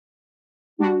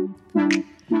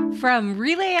From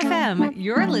Relay FM,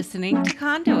 you're listening to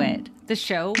Conduit, the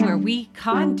show where we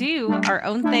do our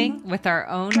own thing with our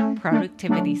own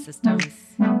productivity systems.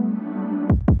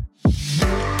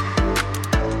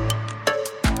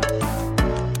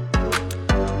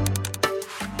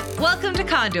 Welcome to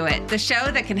Conduit, the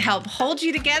show that can help hold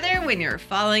you together when you're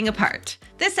falling apart.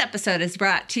 This episode is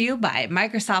brought to you by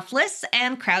Microsoft Lists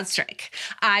and CrowdStrike.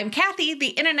 I'm Kathy, the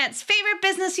internet's favorite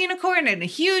business unicorn and a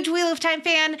huge Wheel of Time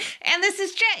fan, and this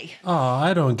is Jay. Oh,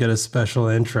 I don't get a special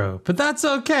intro, but that's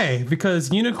okay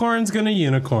because unicorn's gonna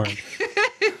unicorn.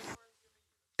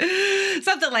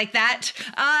 Something like that.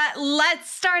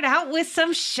 Let's start out with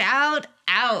some shout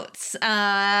outs.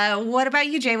 What about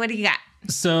you, Jay? What do you got?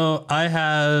 So I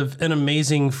have an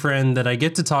amazing friend that I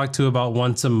get to talk to about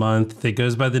once a month that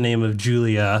goes by the name of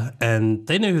Julia, and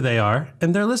they know who they are,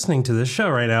 and they're listening to this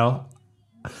show right now.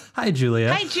 Hi,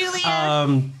 Julia. Hi,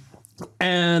 Julia.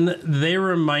 And they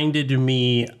reminded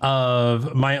me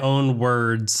of my own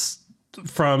words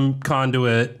from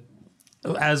Conduit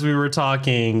as we were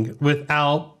talking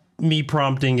without me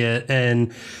prompting it,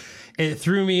 and it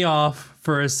threw me off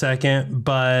for a second,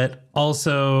 but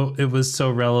also it was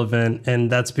so relevant,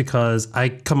 and that's because I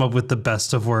come up with the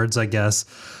best of words, I guess.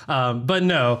 But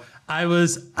no, I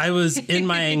was in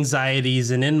my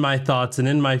anxieties and in my thoughts and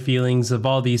in my feelings of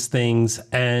all these things,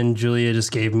 and Julia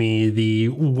just gave me the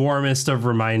warmest of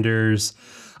reminders,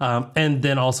 and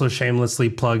then also shamelessly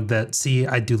plugged that, see,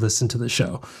 I do listen to the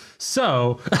show.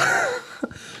 So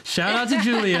shout out to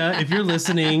Julia if you're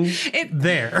listening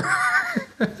there.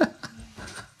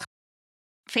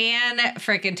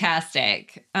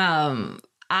 Fan-freaking-tastic.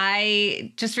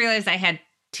 I just realized I had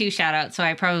two shout outs, so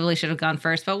I probably should have gone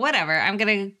first, but whatever. I'm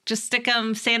going to just stick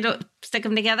them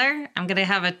together. I'm going to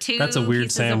have a That's a weird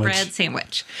pieces sandwich. of bread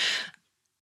sandwich.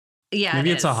 Yeah,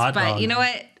 maybe it's a hot dog. But you know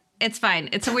what? It's fine.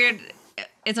 It's a weird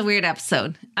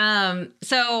episode.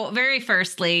 So very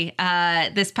firstly,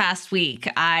 this past week,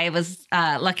 I was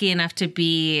lucky enough to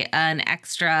be an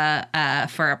extra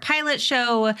for a pilot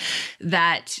show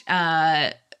that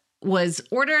was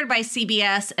ordered by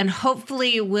CBS and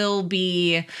hopefully will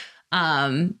be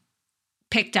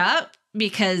picked up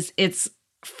because it's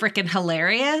freaking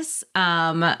hilarious.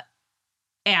 And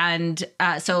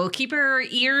so keep your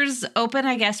ears open,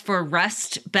 I guess, for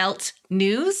Rust Belt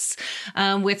News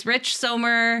with Rich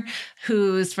Sommer,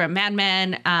 who's from Mad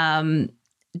Men.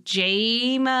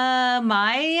 Jayma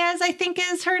Mayes, I think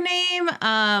is her name.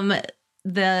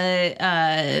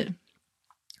 The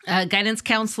guidance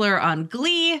counselor on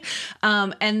Glee.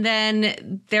 And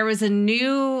then there was a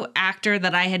new actor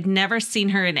that I had never seen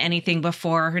her in anything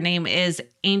before. Her name is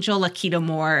Angel Lakita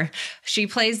Moore. She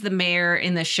plays the mayor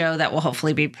in the show that will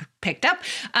hopefully be picked up.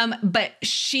 But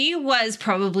she was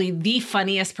probably the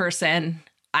funniest person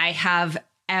I have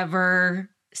ever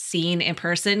seen in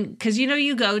person. Because, you know,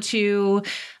 you go to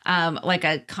like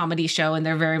a comedy show and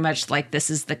they're very much like, this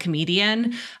is the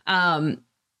comedian.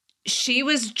 She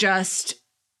was just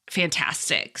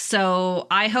fantastic. So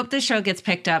I hope the show gets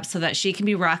picked up so that she can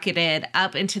be rocketed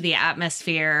up into the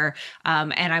atmosphere.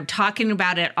 And I'm talking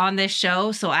about it on this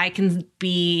show so I can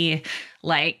be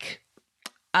like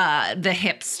the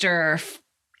hipster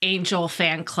Angel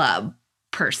fan club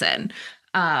person.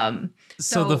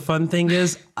 So the fun thing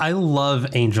is I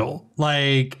love Angel.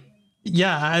 Like,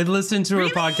 yeah, I listen to her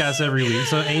podcast every week.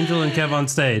 So Angel and Kev on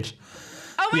Stage.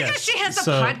 Oh my gosh, she has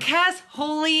a podcast?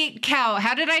 Holy cow.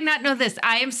 How did I not know this?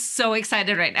 I am so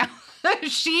excited right now.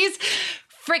 She's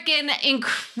freaking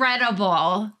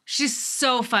incredible. She's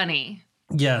so funny.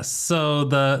 Yes. So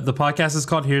the podcast is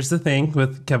called Here's the Thing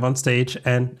with Kev on Stage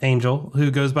and Angel,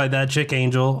 who goes by That Chick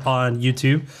Angel on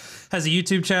YouTube. Has a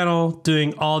YouTube channel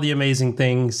doing all the amazing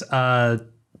things. You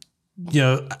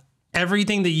know,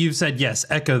 everything that you've said, yes,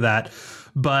 echo that.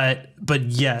 But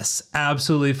yes,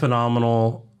 absolutely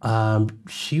phenomenal.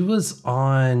 She was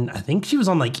on, I think she was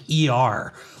on like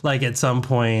ER, like at some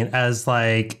point as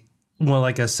like, well,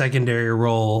 like a secondary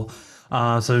role.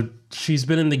 So she's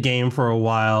been in the game for a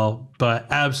while, but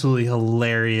absolutely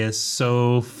hilarious.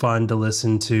 So fun to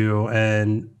listen to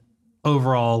and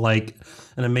overall like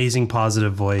an amazing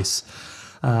positive voice.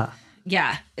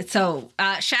 Yeah. So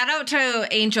shout out to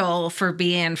Angel for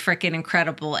being freaking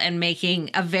incredible and making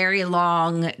a very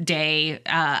long day.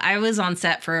 I was on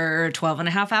set for 12 and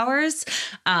a half hours.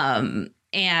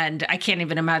 And I can't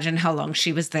even imagine how long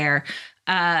she was there.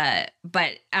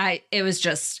 But it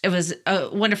was a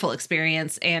wonderful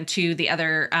experience. And to the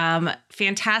other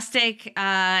fantastic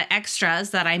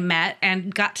extras that I met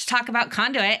and got to talk about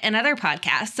Conduit and other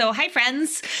podcasts. So hi,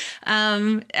 friends.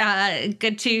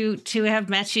 Good to have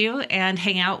met you and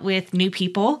hang out with new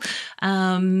people.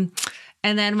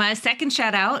 And then my second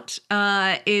shout out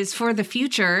is for the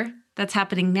future that's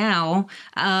happening now.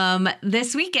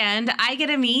 This weekend, I get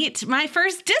to meet my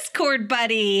first Discord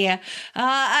buddy.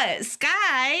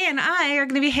 Sky and I are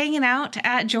going to be hanging out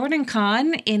at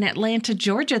JordanCon in Atlanta,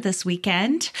 Georgia this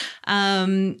weekend.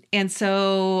 And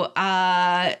so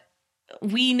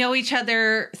we know each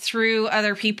other through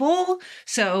other people.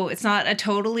 So it's not a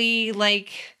totally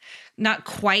not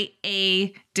quite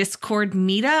a Discord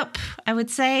meetup, I would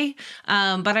say.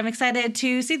 But I'm excited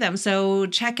to see them. So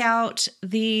check out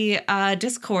the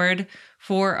Discord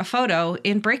for a photo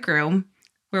in Break Room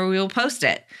where we will post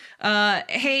it.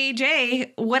 Hey,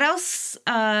 Jay, what else?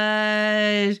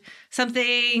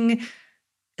 Something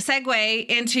segue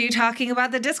into talking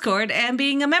about the Discord and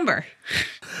being a member.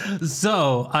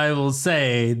 So I will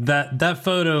say that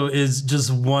photo is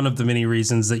just one of the many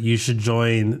reasons that you should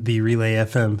join the Relay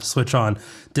FM Switch On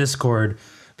Discord,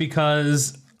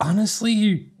 because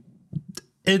honestly,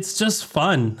 it's just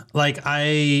fun. As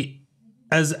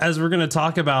we're going to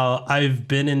talk about, I've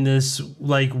been in this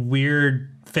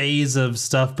weird phase of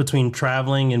stuff between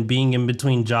traveling and being in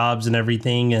between jobs and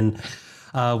everything. And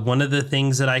one of the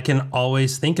things that I can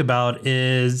always think about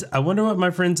is I wonder what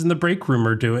my friends in the break room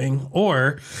are doing.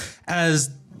 Or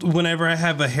as whenever I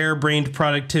have a harebrained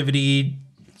productivity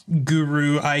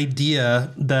guru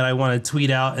idea that I want to tweet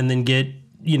out and then get,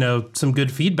 some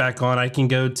good feedback on, I can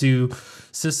go to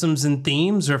Systems and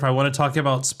Themes. Or if I want to talk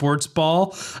about sports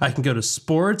ball, I can go to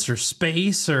sports or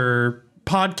space or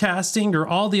podcasting or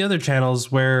all the other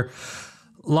channels where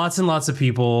lots and lots of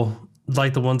people,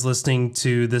 like the ones listening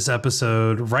to this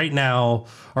episode right now,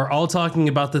 are all talking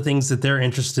about the things that they're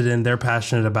interested in, they're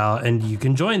passionate about, and you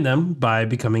can join them by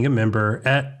becoming a member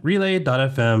at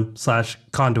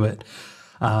relay.fm/conduit.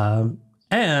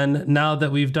 And now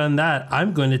that we've done that,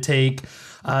 I'm going to take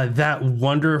that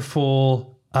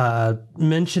wonderful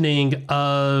mentioning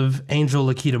of Angel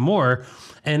Lakita Moore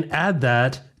and add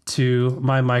that to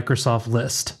my Microsoft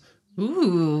list.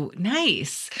 Ooh,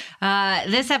 nice.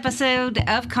 This episode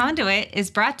of Conduit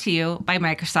is brought to you by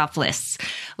Microsoft Lists.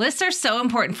 Lists are so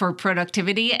important for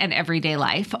productivity and everyday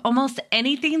life. Almost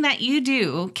anything that you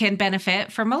do can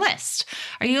benefit from a list.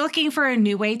 Are you looking for a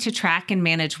new way to track and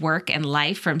manage work and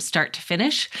life from start to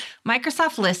finish?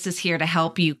 Microsoft Lists is here to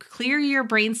help you clear your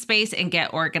brain space and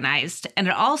get organized. And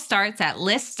it all starts at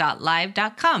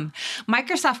lists.live.com.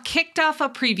 Microsoft kicked off a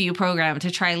preview program to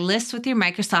try Lists with your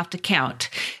Microsoft account.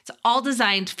 It's all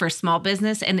designed for small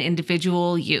business and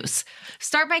individual use.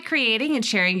 Start by creating and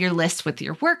sharing your list with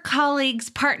your work colleagues,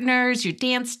 partners, your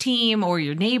dance team, or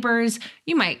your neighbors.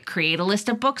 You might create a list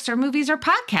of books or movies or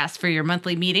podcasts for your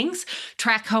monthly meetings,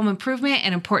 track home improvement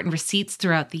and important receipts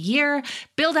throughout the year,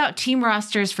 build out team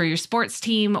rosters for your sports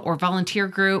team or volunteer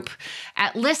group.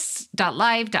 At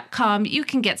lists.live.com, you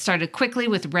can get started quickly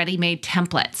with ready-made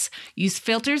templates. Use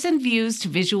filters and views to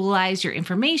visualize your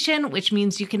information, which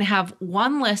means you can have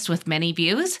one list with many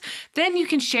views. Then you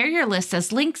can share your list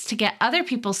as links to get other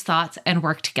people's thoughts and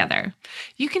work together.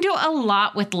 You can do a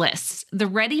lot with lists. The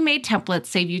ready-made templates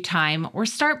save you time, or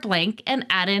start blank and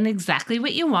add in exactly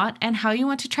what you want and how you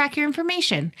want to track your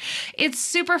information. It's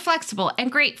super flexible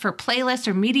and great for playlists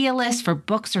or media lists for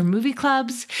books or movie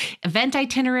clubs, event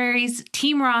itineraries,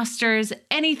 team rosters,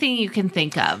 anything you can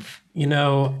think of.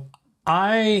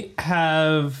 I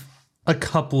have a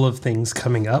couple of things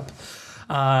coming up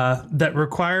that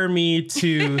require me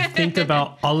to think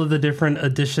about all of the different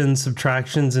additions,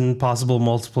 subtractions, and possible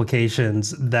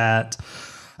multiplications that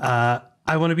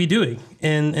I want to be doing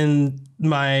in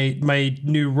my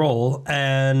new role.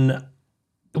 And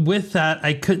with that,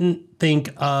 I couldn't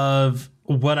think of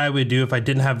what I would do if I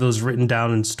didn't have those written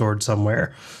down and stored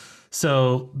somewhere.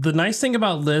 So the nice thing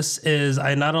about lists is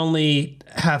I not only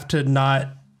have to not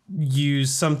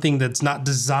use something that's not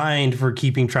designed for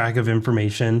keeping track of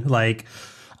information, like,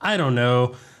 I don't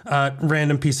know,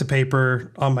 random piece of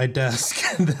paper on my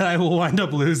desk that I will wind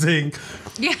up losing.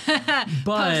 Yeah.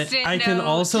 But Post-it I can note.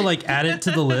 also add it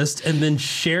to the list and then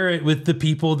share it with the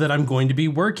people that I'm going to be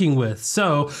working with.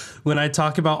 So when I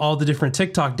talk about all the different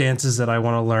TikTok dances that I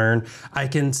want to learn, I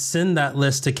can send that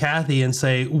list to Kathy and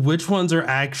say, which ones are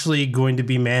actually going to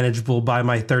be manageable by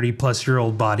my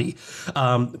 30-plus-year-old body?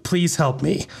 Please help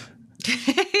me.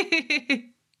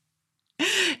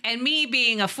 And me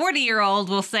being a 40-year-old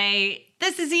will say,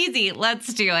 this is easy.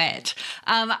 Let's do it.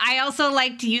 I also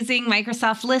liked using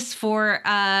Microsoft Lists for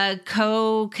a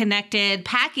co-connected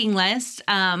packing list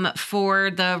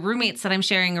for the roommates that I'm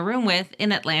sharing a room with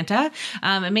in Atlanta.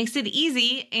 It makes it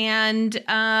easy and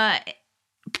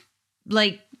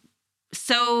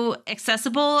so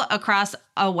accessible across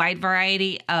a wide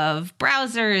variety of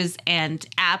browsers and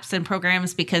apps and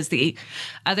programs, because the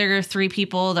other three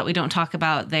people that we don't talk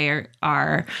about there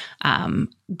are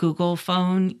Google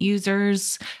phone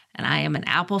users, and I am an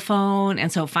Apple phone.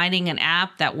 And so finding an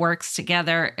app that works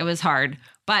together, it was hard.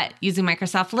 But using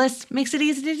Microsoft Lists makes it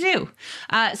easy to do.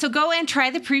 So go and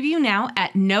try the preview now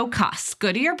at no cost.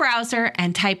 Go to your browser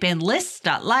and type in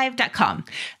lists.live.com.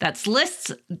 That's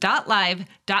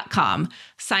lists.live.com.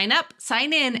 Sign up,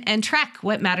 sign in, and track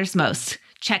what matters most.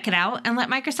 Check it out and let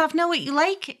Microsoft know what you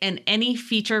like and any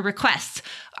feature requests.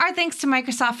 Our thanks to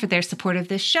Microsoft for their support of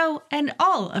this show and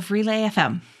all of Relay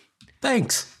FM.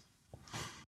 Thanks.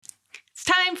 It's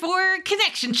time for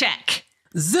Connection Check.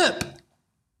 Zip.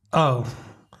 Oh.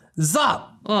 Zop.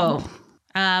 Whoa.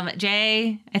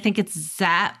 Jay, I think it's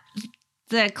Zap.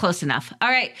 Close enough. All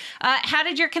right. How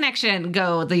did your connection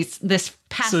go this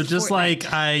past So just fortnight?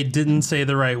 like I didn't say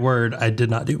the right word, I did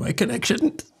not do my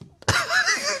connection.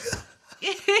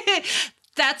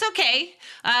 That's okay.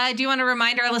 Do you want to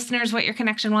remind our listeners what your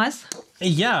connection was?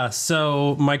 Yeah,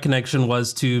 so my connection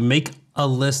was to make a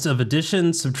list of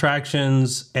additions,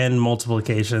 subtractions, and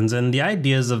multiplications. And the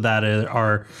ideas of that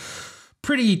are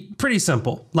pretty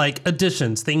simple. Like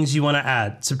additions, things you want to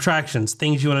add, subtractions,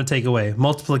 things you want to take away,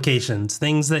 multiplications,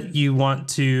 things that you want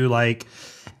to like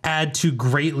add to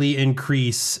greatly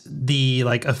increase the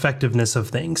like effectiveness of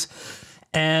things.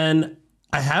 And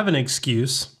I have an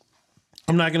excuse.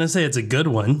 I'm not going to say it's a good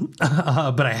one,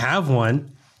 but I have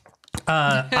one.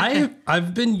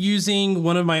 I've been using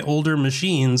one of my older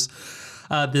machines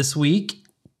this week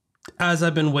as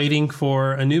I've been waiting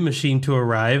for a new machine to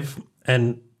arrive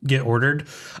and get ordered.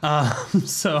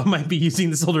 So I might be using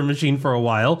this older machine for a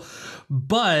while.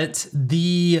 But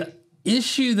the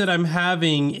issue that I'm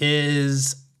having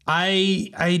is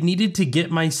I needed to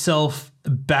get myself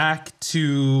back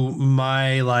to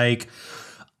my like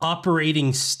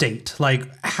operating state. Like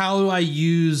how do I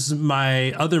use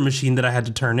my other machine that I had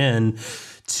to turn in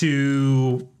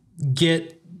to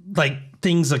get like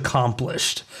things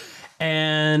accomplished.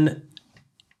 And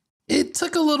it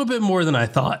took a little bit more than I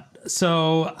thought.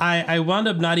 So I wound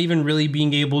up not even really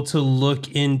being able to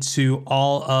look into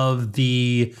all of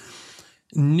the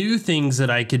new things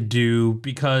that I could do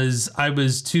because I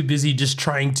was too busy just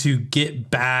trying to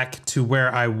get back to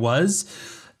where I was.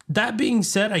 That being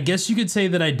said, I guess you could say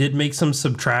that I did make some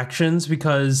subtractions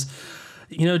because,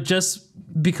 you know, just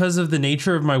because of the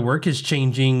nature of my work is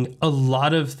changing, a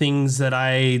lot of things that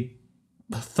I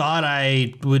thought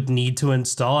I would need to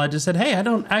install, I just said, hey, I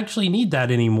don't actually need that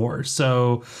anymore.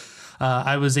 So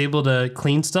I was able to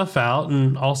clean stuff out.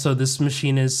 And also this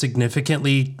machine is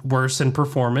significantly worse in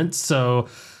performance. So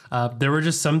there were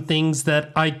just some things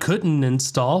that I couldn't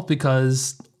install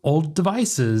because old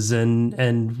devices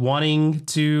and wanting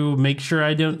to make sure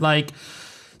I don't like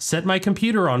set my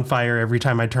computer on fire every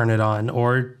time I turn it on,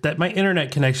 or that my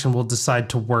internet connection will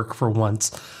decide to work for once.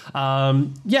 So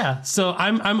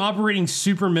I'm operating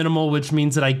super minimal, which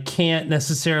means that I can't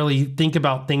necessarily think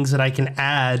about things that I can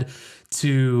add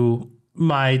to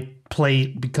my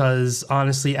plate because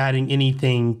honestly, adding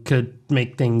anything could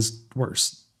make things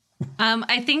worse.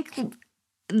 I think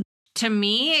to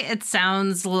me, it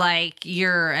sounds like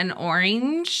you're an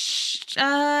orange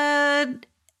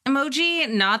emoji,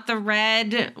 not the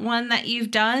red one that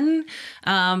you've done,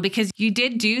 because you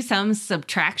did do some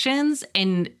subtractions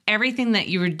and everything that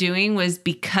you were doing was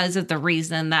because of the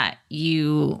reason that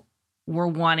you were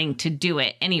wanting to do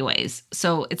it anyways.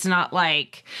 So it's not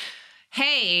like,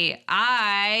 hey,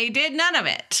 I did none of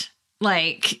it.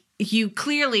 Like you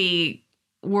clearly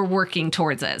were working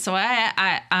towards it. So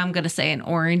I'm going to say an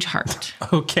orange heart.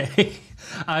 Okay.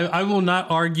 I will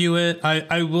not argue it.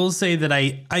 I will say that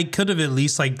I could have at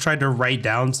least like tried to write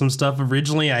down some stuff.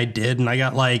 Originally I did, and I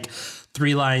got like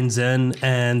 3 lines in,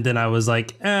 and then I was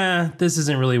like, this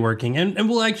isn't really working. And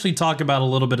we'll actually talk about a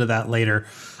little bit of that later.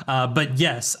 But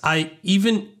yes,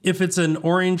 even if it's an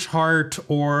orange heart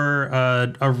or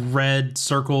a red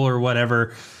circle or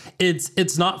whatever,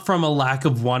 it's not from a lack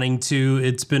of wanting to.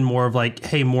 It's been more of like,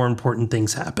 hey, more important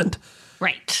things happened.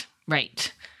 Right.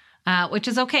 Which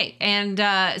is okay. And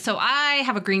so I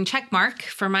have a green check mark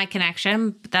for my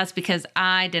connection. But that's because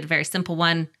I did a very simple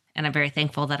one, and I'm very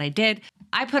thankful that I did.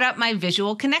 I put up my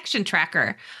visual connection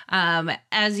tracker.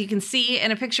 As you can see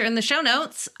in a picture in the show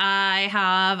notes, I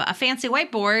have a fancy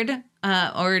whiteboard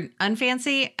or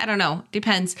unfancy, I don't know,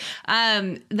 depends,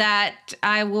 that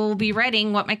I will be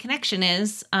writing what my connection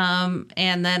is.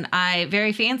 And then I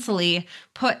very fancily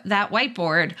put that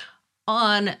whiteboard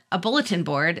on a bulletin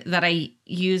board that I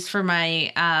use for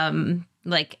my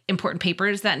like important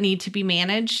papers that need to be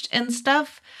managed and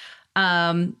stuff.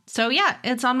 So yeah,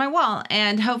 it's on my wall,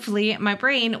 and hopefully my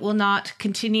brain will not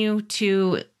continue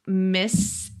to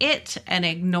miss it and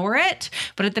ignore it.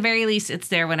 But at the very least, it's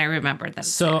there when I remember them.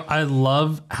 So I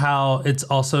love how it's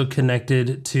also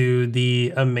connected to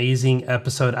the amazing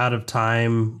episode Out of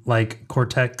Time, like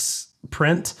Cortex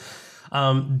print.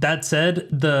 That said,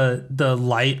 the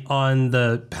light on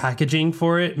the packaging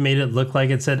for it made it look like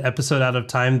it said episode Out of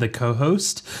Time, the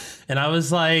co-host. And I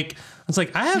was like,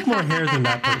 I have more hair than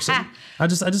that person. I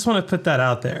just want to put that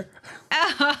out there.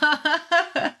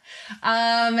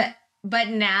 But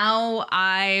now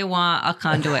I want a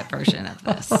conduit version of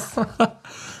this.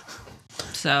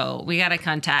 So we got to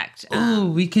contact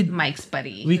we could Mike's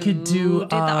buddy. We could do did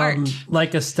the art.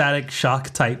 Like a Static Shock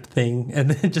type thing,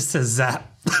 and then it just says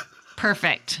zap.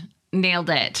 Perfect. Nailed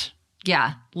it.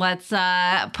 Yeah. Let's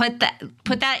put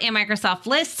that in Microsoft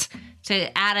List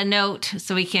to add a note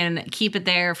so we can keep it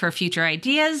there for future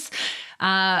ideas.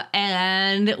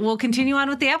 And we'll continue on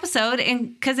with the episode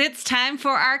because it's time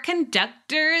for our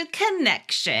conductor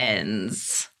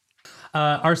connections.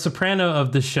 Our soprano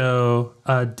of the show,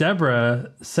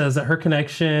 Deborah, says that her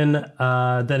connection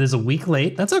that is a week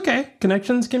late. That's okay.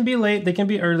 Connections can be late. They can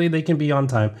be early. They can be on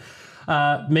time.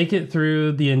 Make it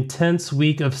through the intense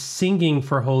week of singing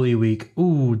for Holy Week.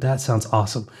 Ooh, that sounds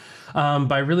awesome.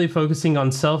 By really focusing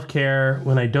on self-care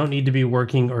when I don't need to be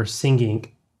working or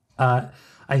singing.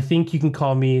 I think you can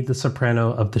call me the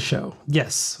soprano of the show.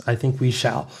 Yes, I think we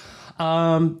shall.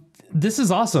 This is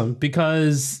awesome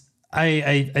because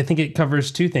I think it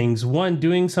covers two things. One,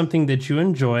 doing something that you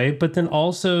enjoy, but then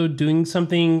also doing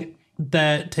something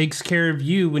that takes care of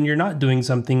you when you're not doing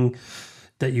something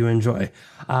that you enjoy.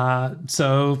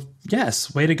 So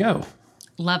yes, way to go.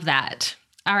 Love that.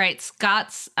 All right,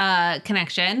 Scott's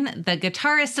connection, the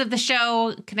guitarist of the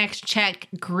show, connection check,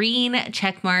 green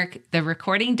check mark. The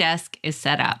recording desk is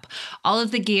set up. All of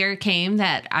the gear came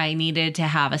that I needed to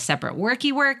have a separate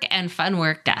worky work and fun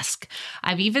work desk.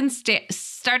 I've even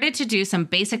started to do some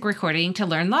basic recording to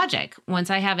learn Logic.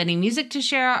 Once I have any music to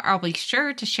share, I'll be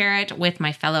sure to share it with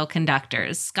my fellow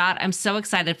conductors. Scott, I'm so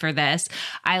excited for this.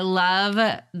 I love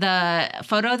the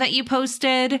photo that you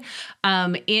posted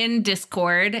in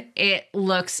Discord. It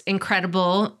looks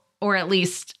incredible, or at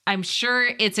least I'm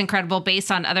sure it's incredible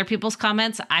based on other people's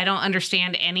comments. I don't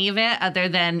understand any of it other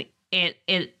than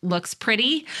it looks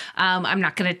pretty. I'm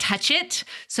not going to touch it.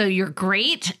 So you're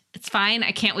great. It's fine.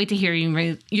 I can't wait to hear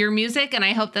your music. And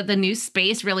I hope that the new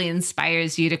space really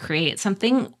inspires you to create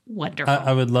something wonderful.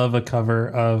 I would love a cover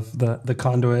of the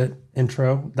Conduit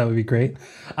intro. That would be great.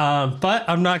 But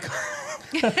I'm not...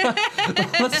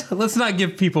 let's not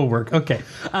give people work. Okay.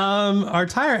 Our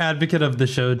tire advocate of the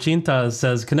show, Jinta,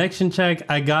 says, connection check.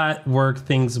 I got work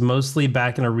things mostly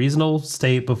back in a reasonable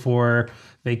state before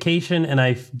vacation, and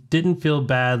I didn't feel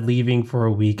bad leaving for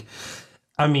a week.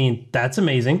 I mean, that's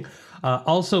amazing.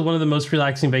 Also, one of the most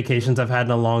relaxing vacations I've had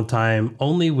in a long time.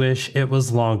 Only wish it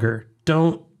was longer.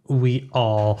 Don't we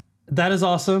all? That is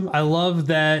awesome. I love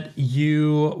that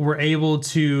you were able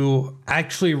to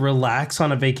actually relax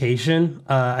on a vacation.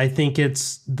 I think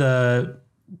it's the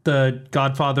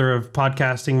godfather of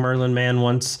podcasting, Merlin Mann,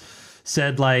 once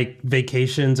said, like,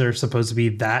 vacations are supposed to be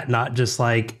that, not just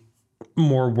like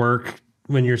more work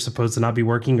when you're supposed to not be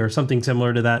working, or something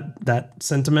similar to that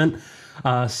sentiment.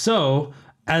 So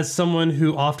as someone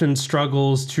who often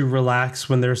struggles to relax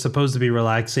when they're supposed to be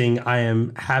relaxing, I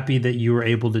am happy that you were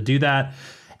able to do that.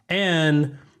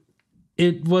 And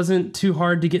it wasn't too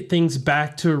hard to get things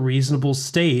back to a reasonable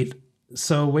state.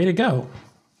 So way to go.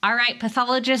 All right,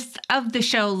 pathologist of the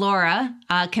show, Laura,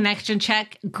 connection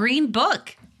check, green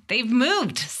book. They've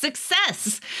moved.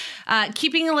 Success.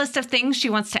 Keeping a list of things she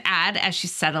wants to add as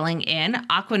she's settling in.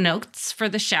 Aqua notes for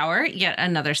the shower, yet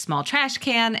another small trash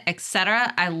can,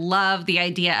 etc. I love the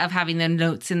idea of having the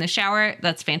notes in the shower.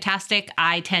 That's fantastic.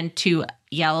 I tend to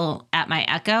yell at my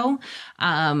Echo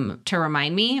to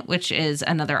remind me, which is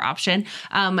another option.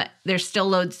 There's still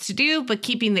loads to do, but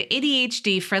keeping the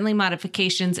ADHD friendly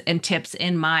modifications and tips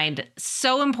in mind.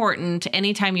 So important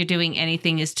anytime you're doing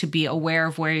anything is to be aware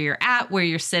of where you're at, where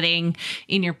you're sitting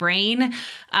in your brain,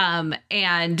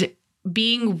 and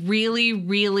being really,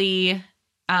 really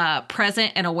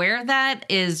present and aware of that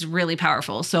is really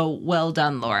powerful. So well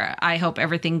done, Laura. I hope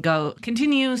everything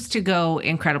continues to go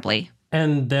incredibly.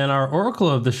 And then our oracle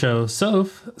of the show,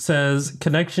 Soph, says,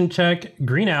 connection check,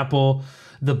 green apple.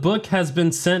 The book has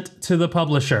been sent to the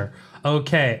publisher.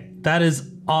 Okay, that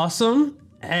is awesome.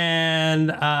 And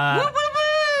woo,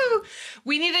 woo, woo!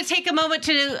 We need to take a moment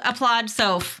to applaud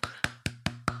Soph.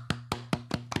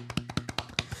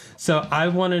 So I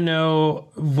want to know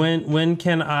when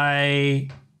can I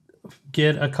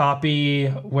get a copy?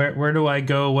 Where do I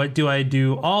go? What do I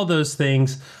do? All those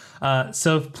things.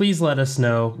 So please let us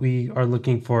know. We are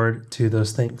looking forward to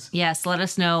those things. Yes, let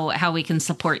us know how we can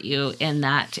support you in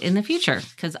that in the future.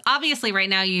 Because obviously right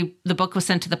now the book was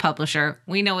sent to the publisher.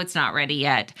 We know it's not ready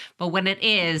yet, but when it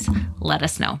is, let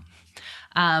us know.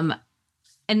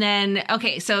 And then,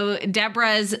 okay, so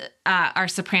Deborah's our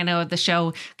soprano of the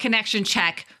show, connection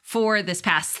check for this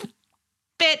past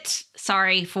bit.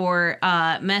 Sorry for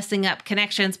messing up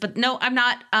connections, but no, I'm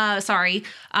not sorry.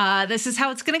 This is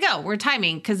how it's going to go. We're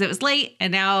timing because it was late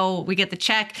and now we get the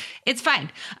check. It's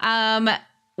fine.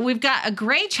 We've got a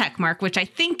gray check mark, which I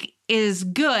think is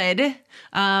good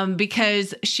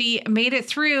because she made it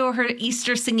through her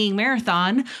Easter singing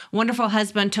marathon. Wonderful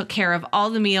husband took care of all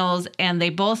the meals, and they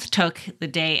both took the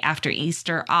day after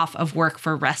Easter off of work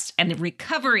for rest and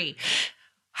recovery.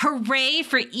 Hooray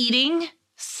for eating.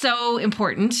 So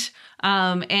important.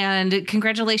 And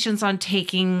congratulations on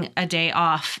taking a day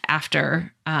off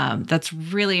after. That's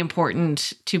really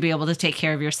important to be able to take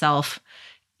care of yourself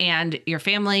and your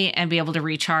family and be able to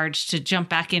recharge to jump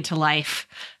back into life.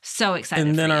 So excited.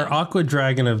 And then our Aqua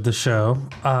Dragon of the show,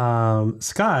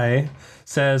 Sky,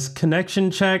 says, connection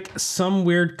check, some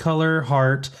weird color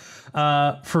heart.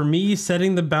 For me,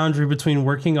 setting the boundary between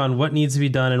working on what needs to be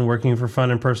done and working for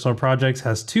fun and personal projects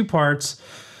has two parts.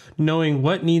 Knowing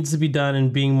what needs to be done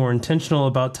and being more intentional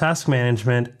about task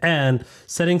management, and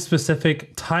setting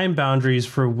specific time boundaries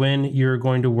for when you're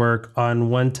going to work on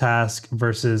one task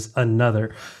versus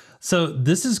another. So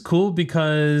this is cool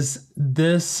because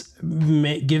this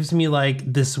gives me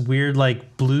like this weird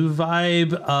like blue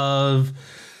vibe of,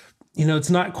 you know,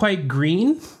 it's not quite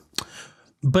green,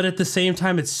 but at the same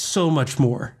time, it's so much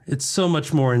more. It's so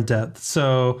much more in depth.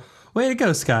 So way to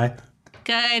go, Sky.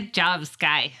 Good job,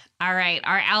 Sky. All right.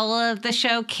 Our owl of the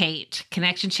show, Kate.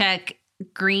 Connection check,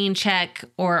 green check,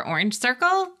 or orange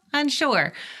circle?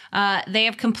 Unsure. They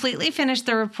have completely finished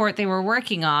the report they were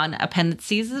working on,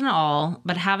 appendices and all,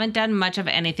 but haven't done much of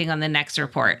anything on the next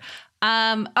report.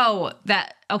 The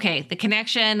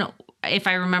connection, if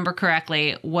I remember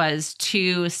correctly, was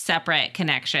two separate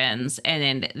connections,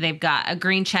 and they've got a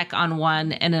green check on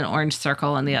one and an orange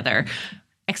circle on the other.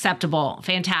 Acceptable.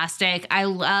 Fantastic. I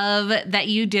love that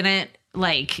you didn't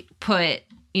put,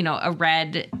 a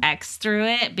red X through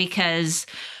it because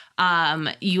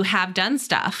you have done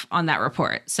stuff on that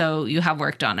report. So you have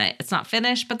worked on it. It's not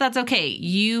finished, but that's okay.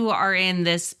 You are in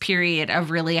this period of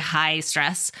really high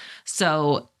stress.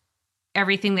 So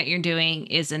everything that you're doing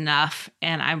is enough.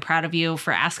 And I'm proud of you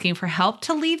for asking for help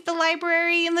to leave the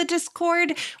library in the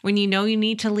Discord when you know you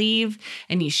need to leave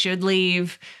and you should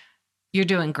leave. You're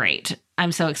doing great.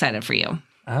 I'm so excited for you.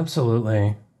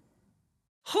 Absolutely.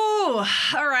 Whew.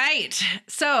 All right.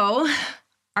 So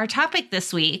our topic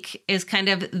this week is kind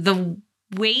of the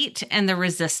weight and the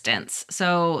resistance.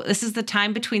 So this is the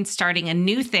time between starting a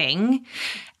new thing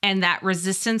and that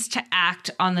resistance to act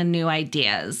on the new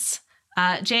ideas.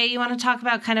 Jay, you want to talk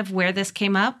about kind of where this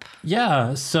came up?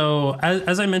 Yeah. So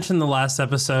as I mentioned in the last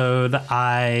episode,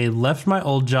 I left my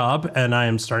old job and I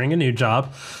am starting a new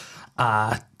job.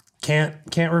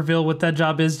 Can't reveal what that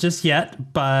job is just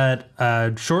yet, but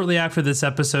shortly after this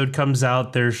episode comes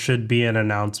out, there should be an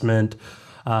announcement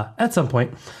at some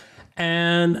point.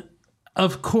 And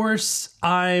of course,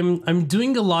 I'm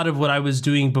doing a lot of what I was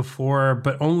doing before,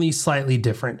 but only slightly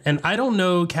different. And I don't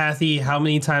know, Kathy, how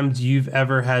many times you've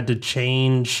ever had to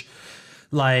change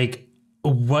like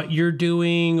what you're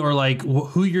doing or like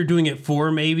who you're doing it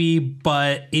for, maybe.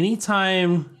 But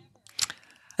anytime.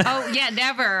 Oh, yeah,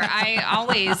 never. I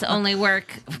always only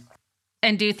work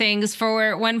and do things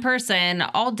for one person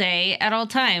all day at all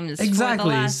times.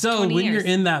 Exactly. So when you're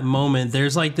in that moment,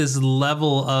 there's like this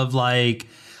level of like,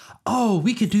 oh,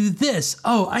 we could do this.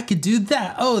 Oh, I could do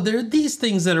that. Oh, there are these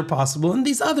things that are possible and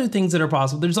these other things that are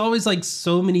possible. There's always like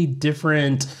so many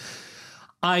different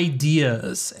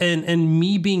ideas. And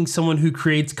me being someone who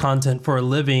creates content for a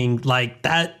living, like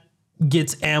that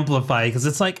gets amplified because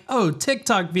it's like, oh,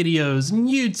 TikTok videos and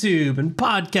YouTube and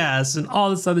podcasts and all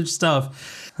this other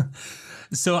stuff.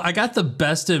 So I got the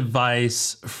best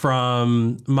advice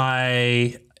from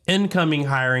my incoming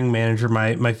hiring manager,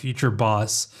 my future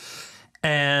boss.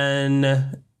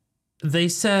 And they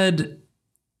said,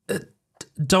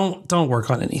 don't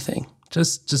work on anything.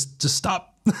 Just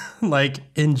stop. Like,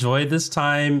 enjoy this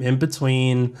time in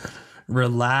between,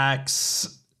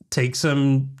 relax, take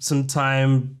some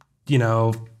time.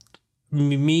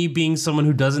 Me being someone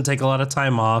who doesn't take a lot of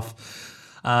time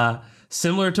off,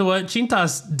 similar to what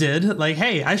Chintas did. Like,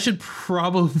 hey, I should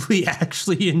probably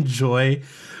actually enjoy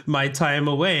my time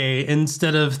away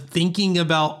instead of thinking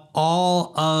about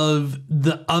all of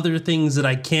the other things that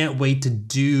I can't wait to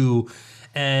do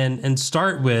and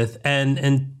start with.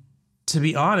 And to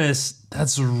be honest,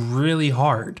 that's really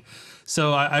hard.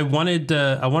 So I wanted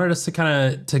us to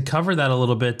kind of to cover that a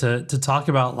little bit, to talk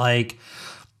about like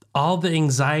all the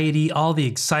anxiety, all the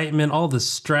excitement, all the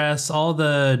stress, all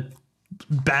the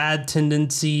bad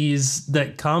tendencies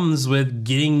that comes with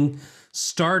getting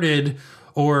started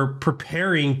or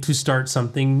preparing to start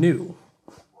something new.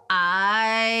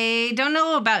 I don't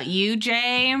know about you,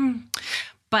 Jay,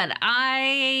 but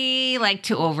I like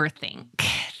to overthink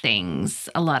things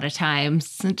a lot of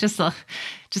times, just a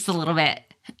little bit.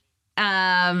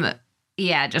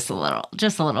 Yeah, just a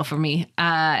little for me,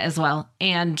 as well.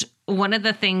 And one of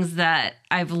the things that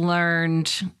I've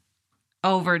learned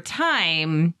over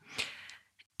time,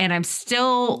 and I'm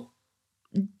still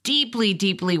deeply,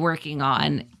 deeply working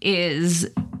on, is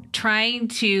trying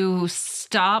to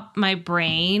stop my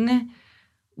brain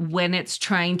when it's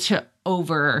trying to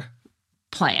over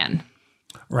plan.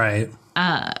 Right.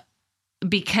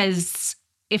 Because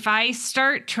if I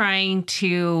start trying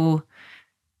to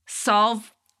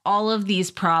solve all of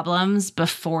these problems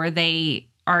before they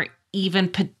are even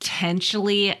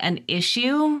potentially an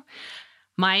issue,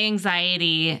 my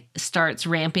anxiety starts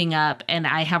ramping up and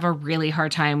I have a really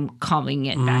hard time calming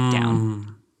it back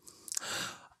down.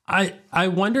 I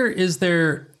wonder, is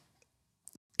it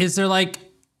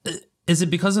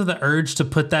because of the urge to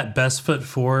put that best foot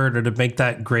forward or to make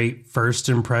that great first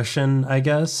impression, I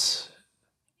guess?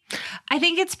 I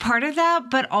think it's part of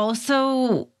that, but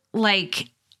also like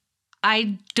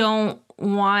I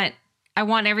want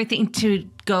everything to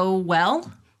go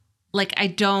well. Like I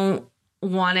don't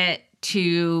want it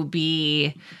to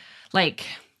be like,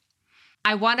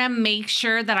 I want to make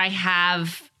sure that I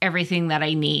have everything that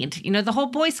I need. You know, the whole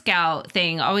Boy Scout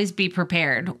thing, always be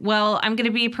prepared. Well, I'm going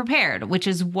to be prepared, which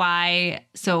is why,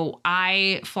 so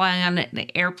I fly on an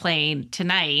airplane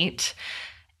tonight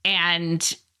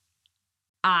and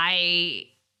I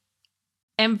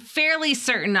am fairly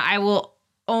certain I will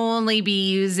only be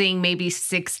using maybe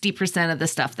 60% of the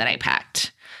stuff that I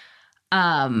packed.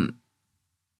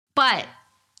 But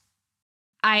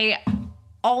I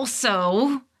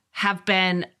also have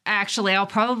been, actually, I'll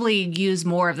probably use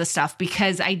more of the stuff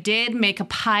because I did make a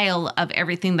pile of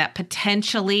everything that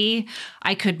potentially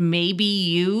I could maybe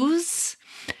use.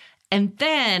 And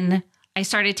then I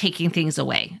started taking things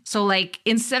away. So like,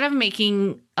 instead of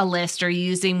making a list or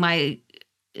using my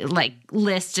like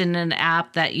list in an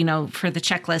app that, you know, for the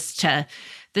checklist to,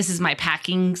 this is my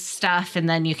packing stuff. And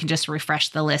then you can just refresh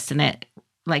the list and it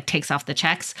like takes off the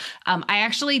checks. I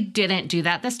actually didn't do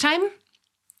that this time,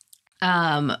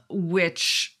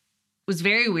 which was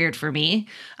very weird for me.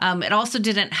 It also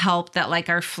didn't help that like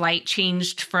our flight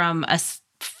changed from a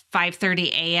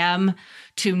 5:30 a.m.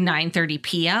 to 9:30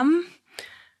 p.m.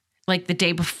 like the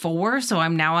day before. So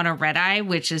I'm now on a red eye,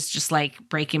 which is just like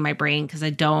breaking my brain because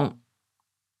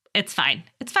it's fine.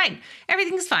 It's fine.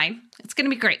 Everything's fine. It's going to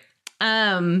be great.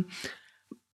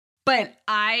 But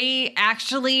I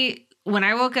actually, when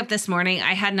I woke up this morning,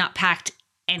 I had not packed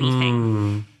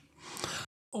anything.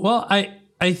 Well,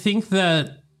 I think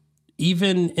that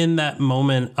even in that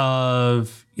moment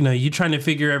of, you know, you trying to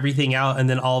figure everything out and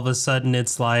then all of a sudden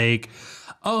it's like,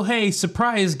 oh, hey,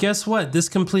 surprise, guess what? This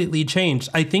completely changed.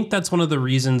 I think that's one of the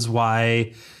reasons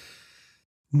why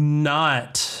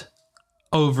not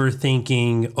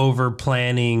overthinking, over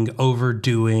planning,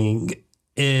 overdoing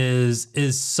is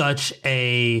such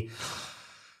a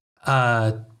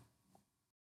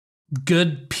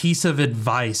good piece of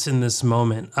advice in this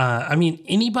moment. I mean,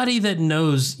 anybody that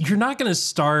knows you're not going to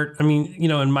start, I mean, you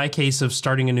know, in my case of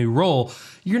starting a new role,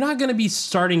 you're not going to be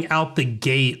starting out the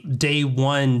gate day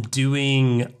one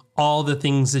doing all the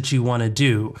things that you want to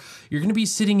do. You're going to be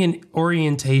sitting in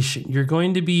orientation. You're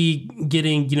going to be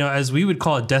getting, you know, as we would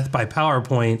call it, death by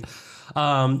PowerPoint.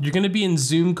 You're going to be in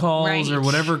Zoom calls or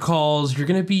whatever calls. You're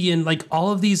going to be in like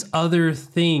all of these other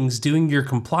things, doing your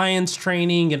compliance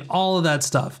training and all of that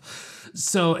stuff.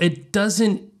 So it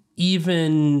doesn't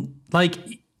even like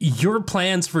your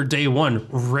plans for day one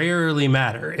rarely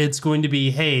matter. It's going to be,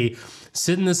 hey,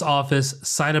 sit in this office,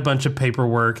 sign a bunch of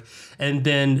paperwork, and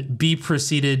then be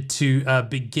proceeded to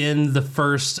begin the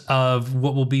first of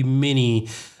what will be many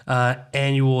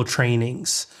annual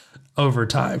trainings over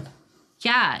time.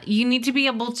 Yeah, you need to be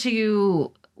able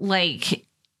to like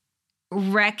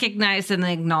recognize and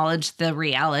acknowledge the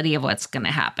reality of what's going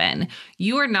to happen.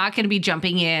 You are not going to be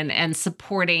jumping in and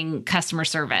supporting customer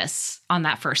service on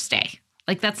that first day.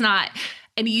 Like that's not,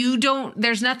 And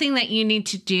there's nothing that you need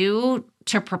to do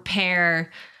to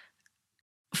prepare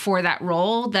for that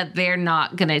role that they're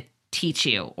not going to teach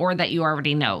you or that you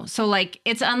already know. So like,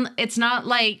 it's not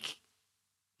like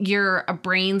you're a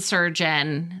brain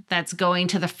surgeon that's going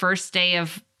to the first day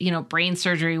of, brain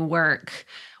surgery work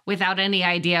without any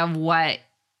idea of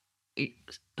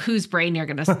whose brain you're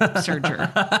going to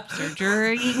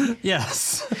surgery.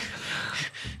 Yes.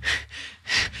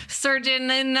 Surgeon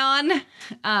and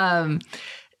on.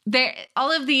 There,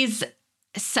 all of these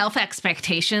self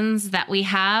expectations that we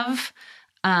have,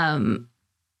 and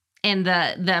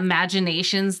the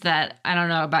imaginations that, I don't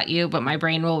know about you, but my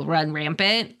brain will run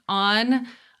rampant on.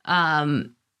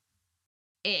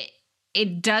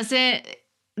 It doesn't.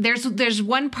 There's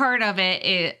one part of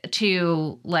it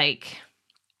to like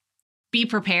be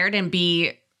prepared and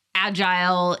be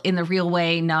agile in the real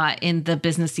way, not in the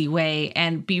businessy way,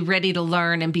 and be ready to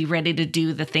learn and be ready to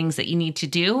do the things that you need to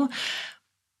do.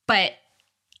 But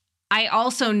I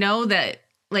also know that,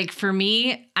 like, for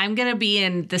me, I'm going to be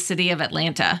in the city of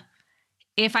Atlanta.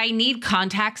 If I need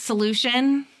contact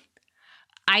solution,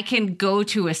 I can go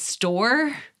to a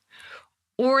store,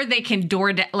 or they can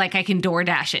I can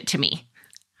DoorDash it to me.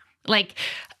 Like,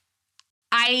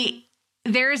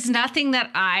 there's nothing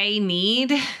that I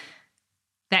need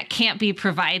that can't be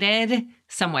provided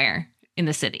somewhere in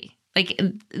the city. Like,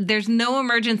 there's no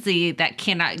emergency that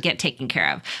cannot get taken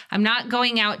care of. I'm not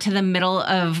going out to the middle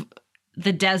of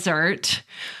the desert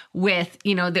with,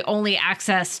 the only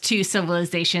access to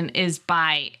civilization is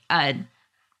by a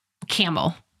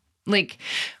camel. Like,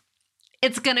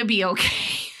 it's going to be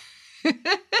okay.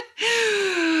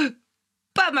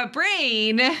 But my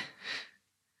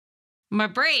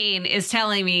brain is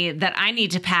telling me that I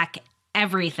need to pack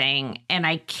everything, and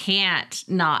I can't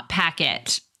not pack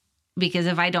it, because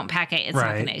if I don't pack it, it's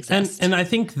not going to exist. And I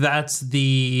think that's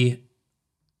there's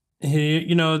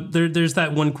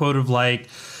that one quote of like,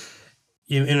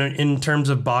 in terms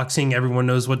of boxing, everyone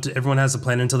has a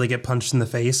plan until they get punched in the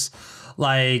face.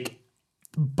 Like,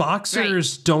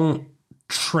 boxers don't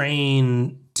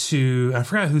train to, I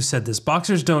forgot who said this.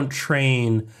 Boxers don't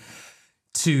train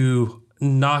to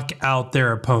knock out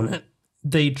their opponent.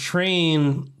 They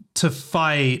train to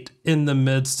fight in the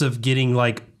midst of getting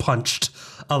like punched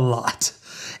a lot.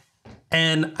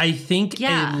 And I think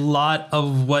a lot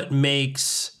of what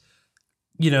makes,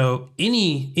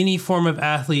 any form of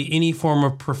athlete, any form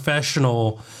of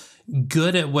professional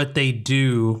good at what they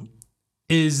do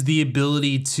is the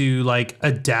ability to like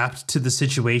adapt to the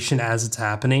situation as it's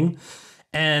happening.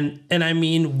 And I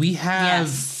mean, we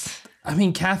have,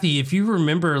 Kathy, if you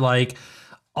remember, like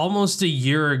almost a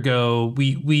year ago,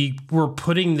 we were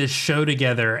putting this show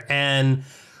together and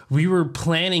we were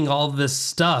planning all this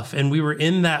stuff, and we were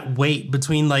in that wait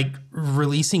between like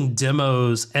releasing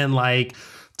demos and like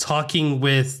talking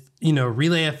with,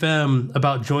 Relay FM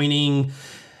about joining.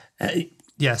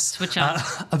 Switch on.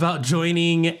 About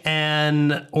joining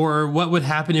or what would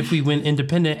happen if we went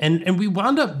independent. And we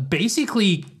wound up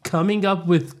basically coming up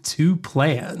with two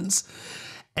plans.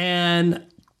 And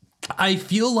I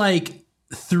feel like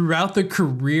throughout the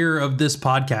career of this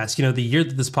podcast, the year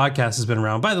that this podcast has been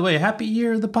around, by the way, happy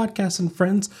year of the podcast and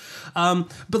friends.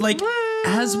 But like,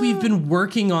 as we've been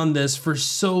working on this for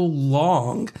so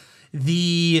long,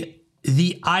 the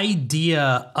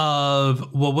idea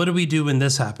of, well, what do we do when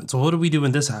this happens? Well, what do we do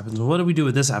when this happens? Well, what do we do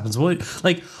when this happens?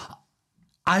 Like,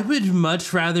 I would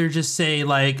much rather just say,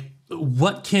 like,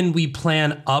 what can we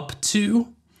plan up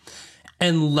to?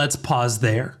 And let's pause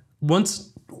there.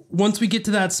 Once we get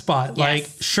to that spot, like,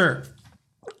 sure,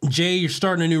 Jay, you're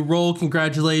starting a new role.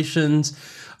 Congratulations.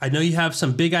 I know you have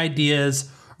some big ideas.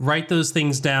 Write those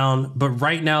things down. But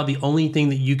right now, the only thing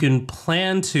that you can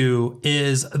plan to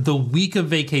is the week of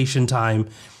vacation time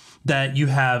that you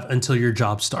have until your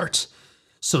job starts.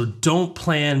 So don't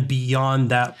plan beyond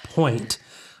that point.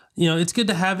 It's good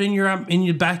to have it in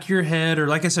your back of your head, or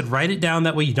like I said, write it down.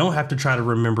 That way you don't have to try to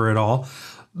remember it all.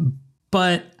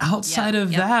 But outside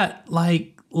of that,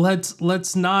 like,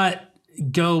 let's not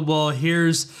go, well,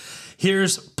 here's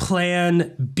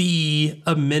plan B,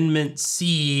 amendment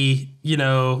C,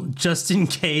 just in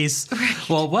case. Right.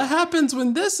 Well, what happens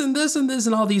when this and this and this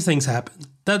and all these things happen?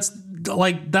 That's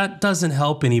like, that doesn't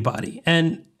help anybody.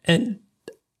 And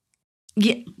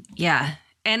yeah.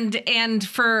 And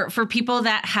for people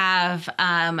that have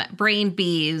brain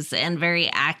bees and very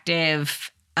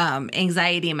active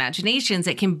anxiety imaginations,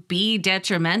 it can be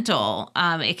detrimental.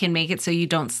 It can make it so you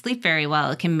don't sleep very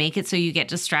well. It can make it so you get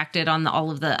distracted on all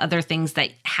of the other things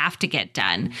that have to get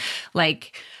done.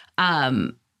 Like,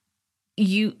 it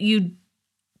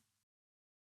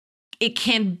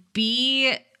can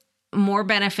be more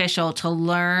beneficial to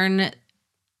learn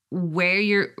where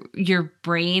your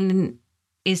brain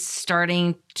is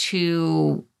starting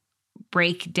to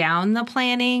break down the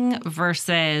planning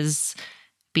versus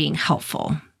being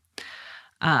helpful.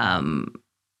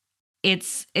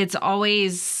 It's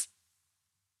always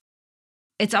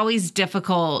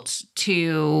difficult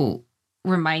to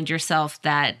remind yourself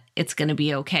that it's going to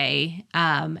be okay,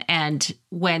 and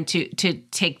when to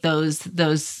take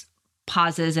those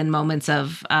pauses and moments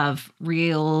of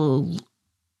reality,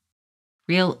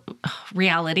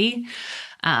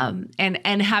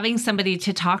 and having somebody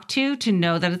to talk to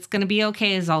know that it's going to be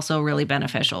okay is also really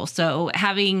beneficial. So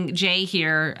having Jay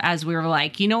here, as we were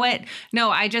like, you know what? No,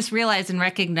 I just realized and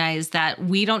recognized that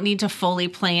we don't need to fully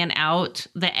plan out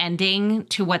the ending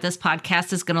to what this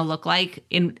podcast is going to look like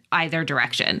in either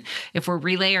direction. If we're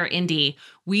relay or indie,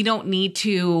 we don't need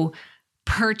to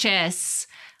purchase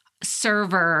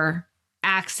server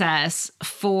access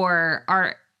for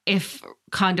if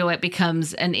Conduit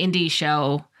becomes an indie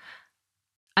show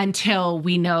until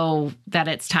we know that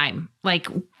it's time. Like,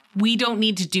 we don't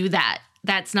need to do that.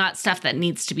 That's not stuff that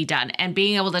needs to be done. And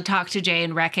being able to talk to Jay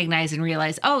and recognize and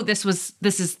realize, oh, this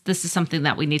is something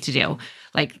that we need to do.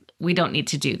 Like, we don't need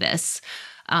to do this.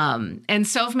 And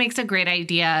Soph makes a great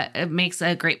idea. It makes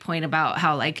a great point about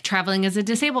how, like, traveling as a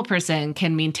disabled person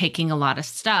can mean taking a lot of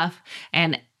stuff,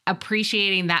 and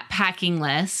appreciating that packing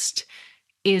list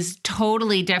is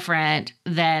totally different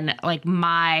than like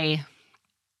my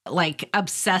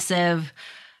obsessive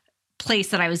place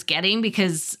that I was getting,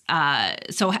 because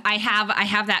so I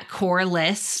have that core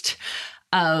list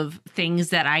of things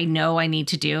that I know I need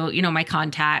to do, you know, my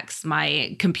contacts,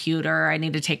 my computer, I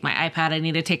need to take my iPad, I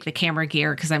need to take the camera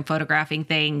gear because I'm photographing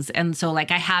things. And so like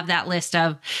I have that list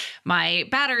of my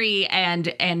battery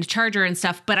and charger and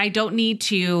stuff, but I don't need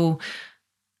to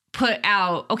put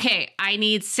out, okay, I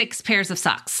need 6 pairs of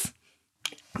socks.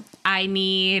 I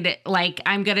need, like,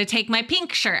 I'm going to take my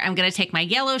pink shirt. I'm going to take my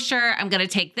yellow shirt. I'm going to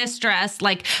take this dress.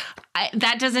 Like,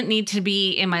 that doesn't need to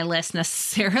be in my list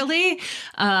necessarily,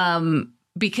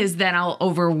 because then I'll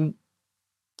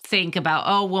overthink about,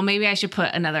 oh, well, maybe I should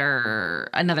put another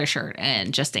shirt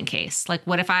in just in case. Like,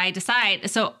 what if I decide?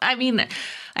 So, I mean,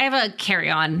 I have a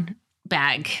carry-on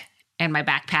bag and my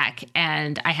backpack,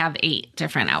 and I have 8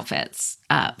 different outfits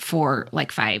for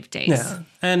like 5 days. Yeah,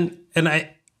 and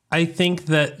I think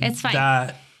that it's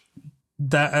fine.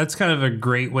 That's kind of a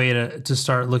great way to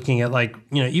start looking at, like,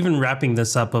 you know, even wrapping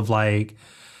this up of like,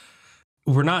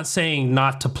 we're not saying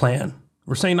not to plan.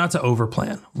 We're saying not to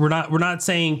overplan. We're not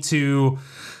saying to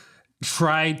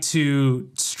try to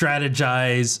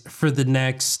strategize for the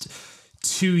next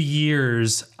 2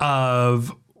 years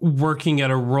of working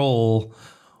at a role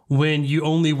when you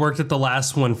only worked at the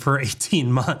last one for 18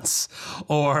 months,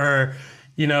 or,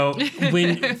 you know,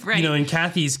 when, right. You know, in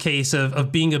Kathy's case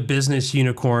of being a business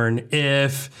unicorn,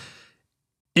 if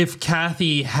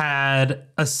Kathy had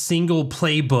a single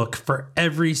playbook for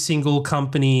every single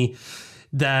company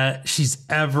that she's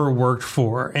ever worked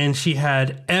for, and she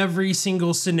had every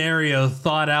single scenario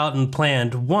thought out and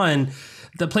planned,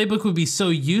 the playbook would be so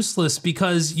useless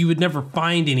because you would never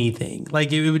find anything.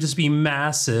 Like, it would just be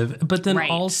massive. But then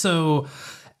also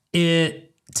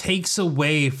it takes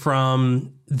away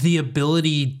from the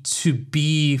ability to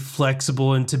be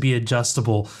flexible and to be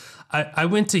adjustable. I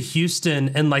went to Houston,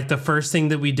 and like the first thing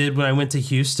that we did when I went to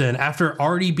Houston, after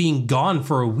already being gone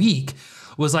for a week,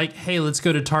 was like, hey, let's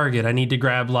go to Target. I need to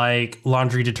grab like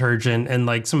laundry detergent and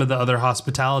like some of the other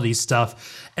hospitality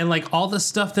stuff. And like all the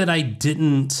stuff that I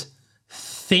didn't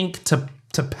think to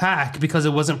pack because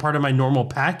it wasn't part of my normal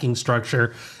packing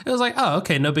structure. It was like, oh,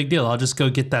 okay, no big deal. I'll just go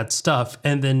get that stuff.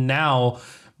 And then now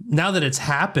that it's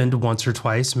happened once or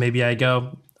twice, maybe I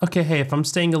go, okay, hey, if I'm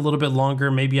staying a little bit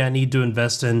longer, maybe I need to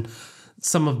invest in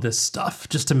some of this stuff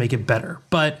just to make it better.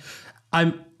 But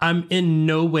I'm in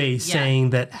no way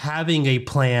saying that having a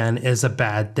plan is a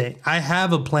bad thing. I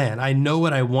have a plan. I know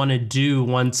what I want to do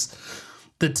once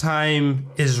the time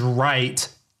is right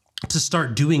to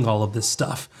start doing all of this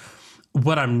stuff.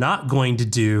 What I'm not going to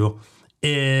do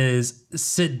is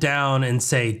sit down and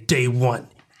say, day 1,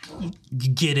 you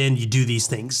get in, you do these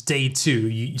things. Day 2,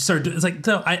 you start doing, it's like,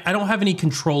 no, I don't have any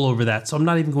control over that. So I'm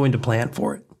not even going to plan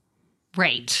for it.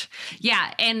 Right.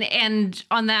 Yeah. And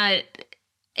on that,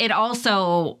 it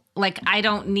also, like, I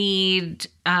don't need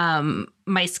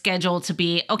my schedule to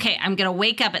be, okay, I'm going to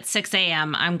wake up at 6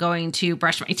 a.m. I'm going to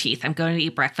brush my teeth. I'm going to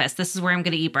eat breakfast. This is where I'm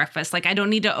going to eat breakfast. Like, I don't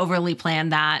need to overly plan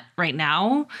that right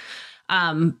now,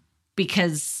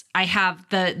 because I have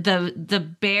the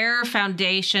bare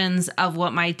foundations of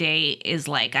what my day is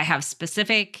like. I have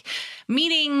specific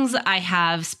meetings, I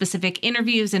have specific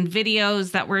interviews and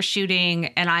videos that we're shooting,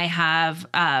 and I have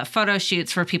photo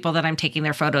shoots for people that I'm taking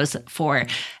their photos for.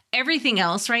 Everything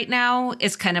else right now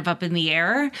is kind of up in the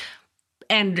air.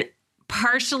 And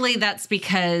partially that's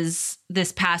because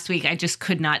this past week I just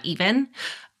could not even,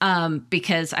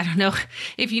 because I don't know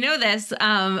if you know this,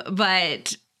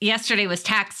 but yesterday was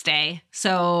tax day.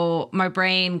 So my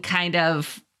brain kind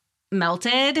of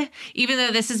melted, even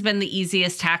though this has been the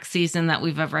easiest tax season that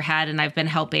we've ever had. And I've been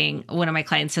helping, one of my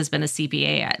clients has been a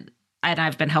CPA and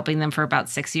I've been helping them for about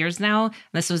 6 years now.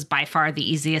 This was by far the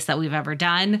easiest that we've ever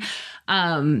done.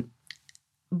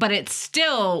 But it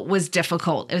still was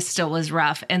difficult. It still was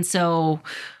rough. And so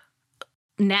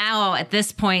now at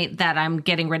this point that I'm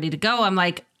getting ready to go, I'm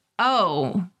like,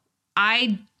 oh,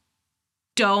 I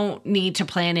don't need to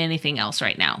plan anything else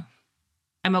right now.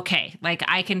 I'm okay. Like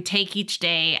I can take each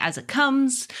day as it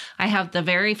comes. I have the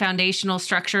very foundational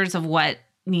structures of what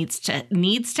needs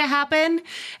to happen,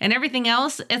 and everything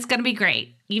else, it's going to be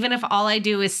great. Even if all I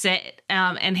do is sit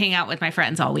and hang out with my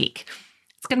friends all week,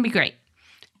 it's going to be great.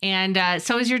 And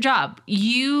so is your job.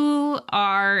 You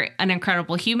are an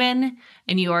incredible human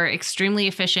and you are extremely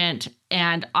efficient.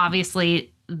 And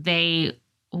obviously they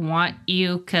want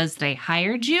you because they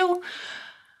hired you.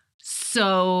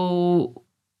 So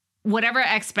whatever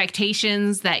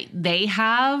expectations that they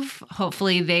have,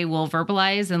 hopefully they will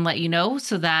verbalize and let you know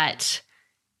so that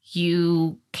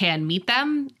you can meet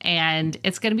them, and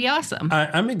it's going to be awesome.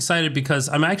 I'm excited because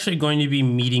I'm actually going to be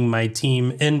meeting my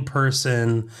team in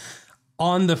person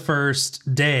on the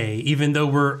first day, even though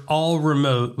we're all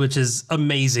remote, which is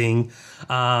amazing.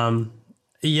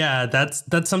 Yeah,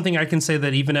 that's something I can say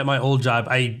that even at my old job,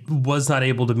 I was not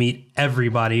able to meet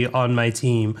everybody on my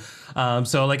team.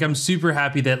 So like, I'm super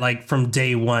happy that like from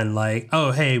day one, like,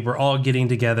 oh, hey, we're all getting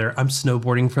together. I'm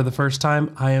snowboarding for the first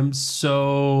time. I am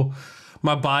so...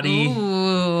 My body,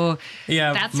 Ooh,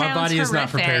 yeah, my body is not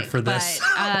prepared for this.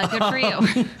 But, good for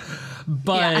you.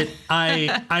 But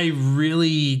yeah. I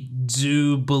really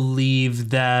do believe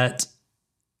that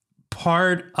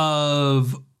part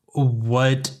of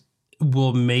what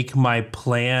will make my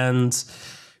plans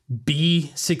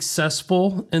be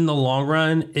successful in the long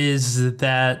run is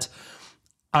that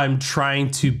I'm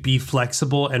trying to be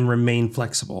flexible and remain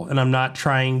flexible. And I'm not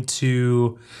trying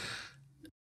to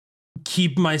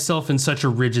keep myself in such a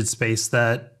rigid space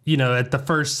that, you know, at the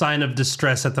first sign of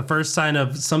distress, at the first sign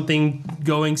of something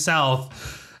going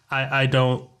south, I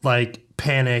don't like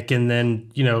panic and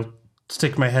then, you know,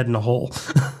 stick my head in a hole.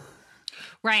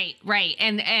 Right.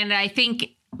 And I think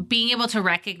being able to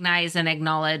recognize and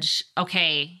acknowledge,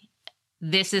 okay,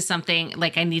 this is something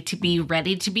like I need to be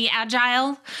ready to be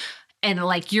agile. And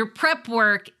like your prep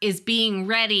work is being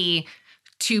ready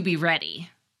to be ready.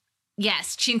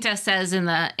 Yes, Chinta says in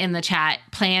the chat,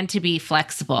 plan to be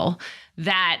flexible.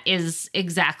 That is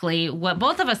exactly what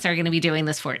both of us are going to be doing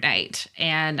this fortnight.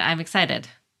 And I'm excited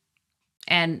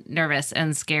and nervous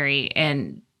and scary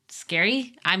and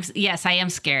scary. Yes, I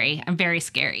am scary. I'm very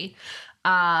scary.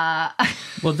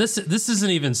 Well, this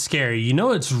isn't even scary. You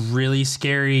know, it's really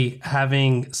scary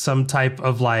having some type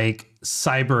of like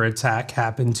cyber attack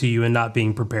happen to you and not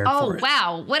being prepared for it. Oh,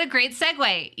 wow. What a great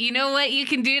segue. You know what you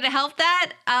can do to help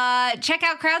that? Check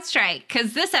out CrowdStrike,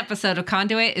 because this episode of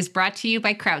Conduit is brought to you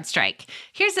by CrowdStrike.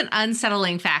 Here's an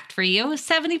unsettling fact for you.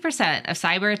 70% of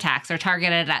cyber attacks are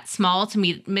targeted at small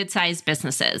to mid-sized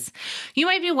businesses. You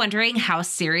might be wondering how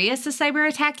serious a cyber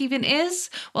attack even is.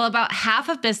 Well, about half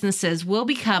of businesses will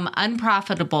become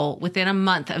unprofitable within a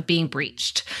month of being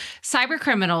breached. Cyber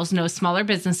criminals know smaller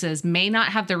businesses may not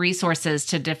have the resources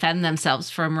to defend themselves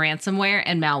from ransomware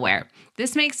and malware.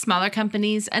 This makes smaller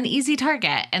companies an easy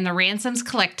target, and the ransoms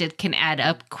collected can add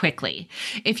up quickly.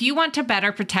 If you want to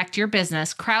better protect your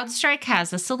business, CrowdStrike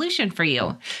has a solution for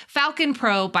you. Falcon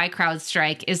Pro by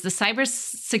CrowdStrike is the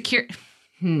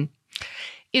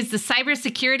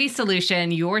cybersecurity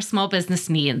solution your small business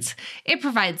needs. It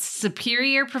provides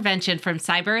superior prevention from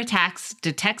cyber attacks,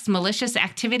 detects malicious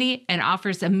activity, and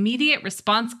offers immediate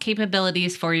response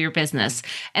capabilities for your business.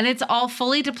 And it's all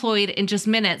fully deployed in just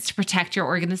minutes to protect your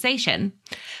organization.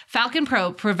 Falcon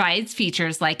Pro provides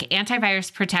features like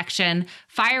antivirus protection,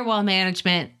 firewall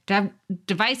management,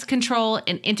 device control,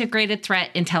 and integrated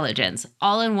threat intelligence,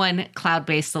 all in one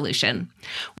cloud-based solution.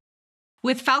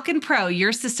 With Falcon Pro,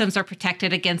 your systems are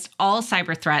protected against all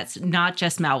cyber threats, not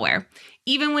just malware.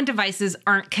 even when devices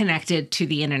aren't connected to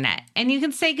the internet. And you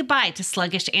can say goodbye to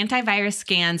sluggish antivirus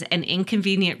scans and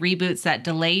inconvenient reboots that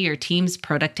delay your team's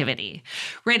productivity.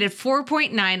 Rated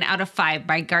 4.9 out of 5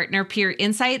 by Gartner Peer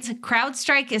Insights,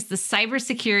 CrowdStrike is the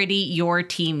cybersecurity your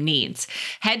team needs.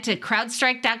 Head to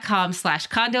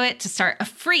crowdstrike.com/conduit to start a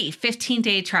free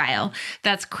 15-day trial.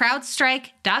 That's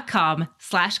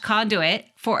crowdstrike.com/conduit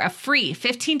for a free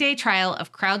 15-day trial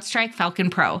of CrowdStrike Falcon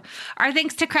Pro. Our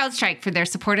thanks to CrowdStrike for their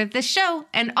support of this show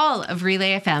and all of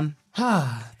Relay FM.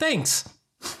 Thanks.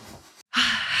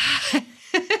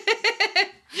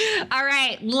 All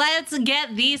right, let's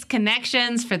get these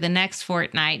connections for the next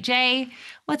fortnight. Jay,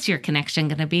 what's your connection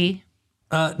going to be?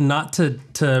 Not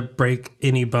to break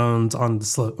any bones on the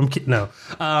slope. I'm kidding. No.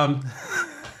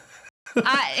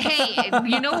 Hey,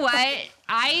 you know what?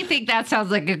 I think that sounds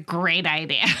like a great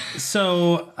idea.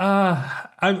 So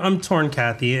I'm torn,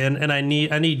 Kathy, and I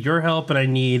need your help, and I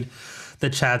need the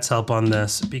chat's help on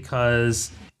this,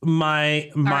 because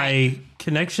my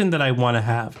connection that I want to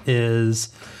have is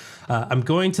I'm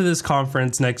going to this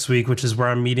conference next week, which is where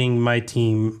I'm meeting my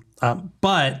team.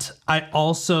 But I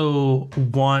also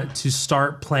want to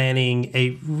start planning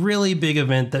a really big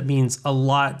event that means a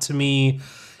lot to me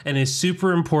and is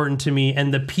super important to me.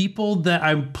 And the people that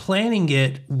I'm planning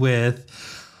it with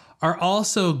are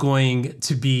also going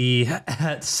to be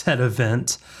at said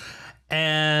event.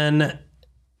 And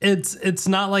it's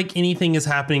not like anything is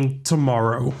happening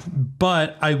tomorrow,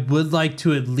 but I would like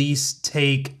to at least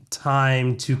take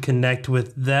time to connect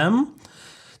with them,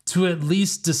 to at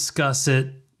least discuss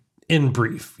it in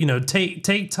brief. You know,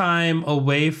 take time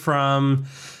away from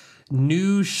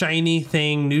new shiny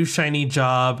thing, new shiny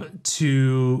job,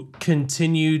 to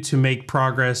continue to make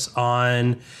progress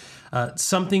on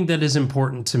something that is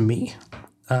important to me.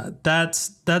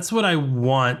 That's what I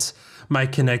want my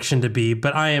connection to be.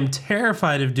 But I am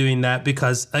terrified of doing that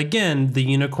because, again, the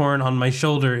unicorn on my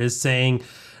shoulder is saying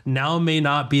now may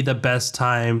not be the best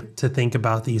time to think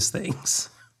about these things.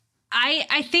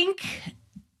 I think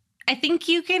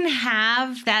you can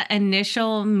have that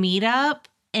initial meetup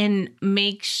and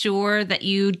make sure that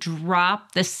you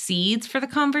drop the seeds for the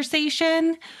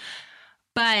conversation.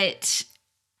 But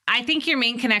I think your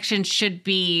main connection should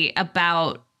be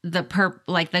about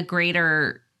the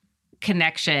greater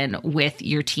connection with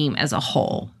your team as a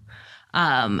whole.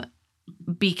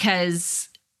 Because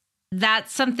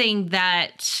that's something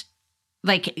that,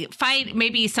 like, find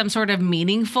maybe some sort of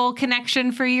meaningful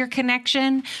connection for your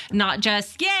connection, not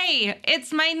just "yay,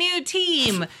 it's my new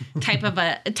team" type of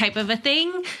a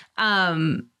thing.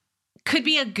 Could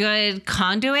be a good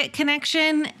conduit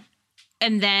connection,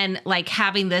 and then like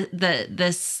having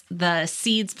the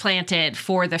seeds planted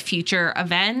for the future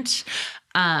event,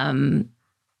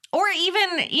 or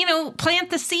even plant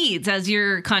the seeds as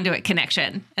your conduit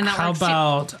connection. And that how works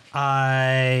about too.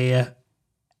 I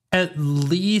at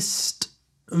least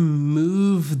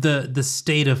move the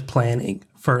state of planning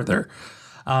further.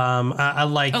 I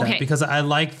like that because I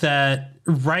like that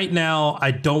right now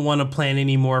I don't want to plan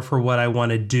anymore for what I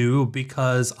want to do,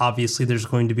 because obviously there's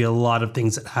going to be a lot of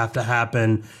things that have to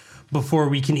happen before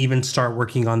we can even start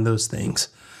working on those things.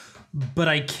 But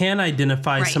I can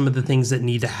identify some of the things that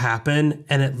need to happen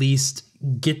and at least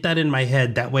get that in my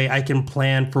head. That way I can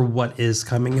plan for what is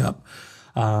coming up.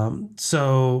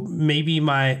 So maybe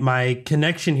my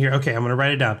connection here. Okay, I'm going to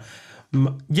write it down.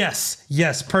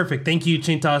 Yes, perfect. Thank you,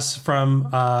 Chintas, from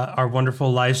our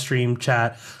wonderful live stream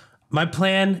chat. My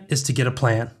plan is to get a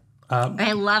plan.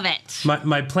 I love it.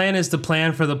 My plan is to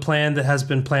plan for the plan that has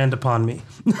been planned upon me.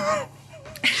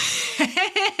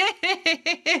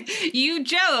 You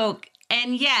joke,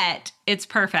 and yet it's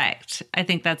perfect. I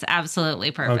think that's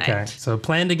absolutely perfect. Okay, so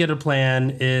plan to get a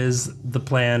plan is the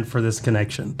plan for this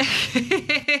connection.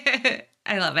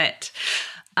 I love it.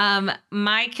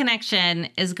 My connection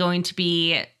is going to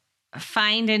be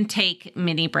find and take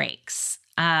mini breaks.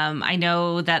 I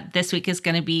know that this week is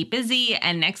going to be busy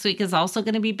and next week is also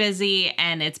going to be busy,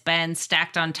 and it's been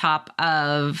stacked on top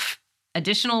of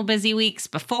additional busy weeks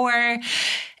before.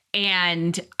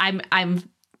 And I'm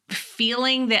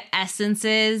feeling the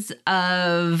essences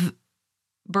of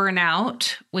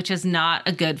burnout, which is not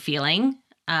a good feeling.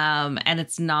 And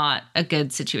it's not a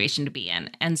good situation to be in.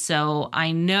 And so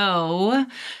I know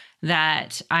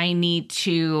that I need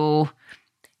to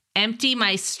empty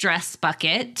my stress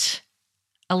bucket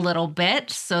a little bit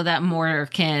so that more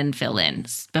can fill in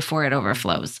before it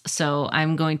overflows. So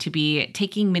I'm going to be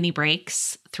taking mini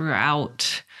breaks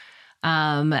throughout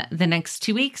the next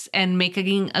 2 weeks and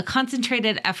making a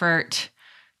concentrated effort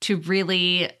to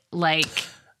really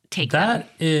take that.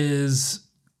 That is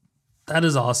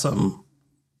awesome.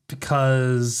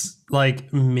 because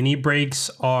like mini breaks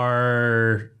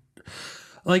are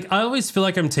like, I always feel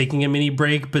like I'm taking a mini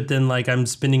break, but then like I'm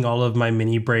spending all of my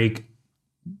mini break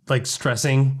like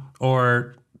stressing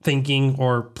or thinking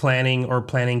or planning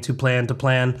to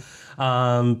plan.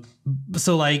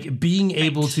 So like being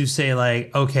able to say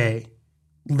like, okay,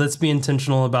 let's be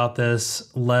intentional about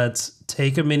this. Let's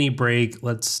take a mini break.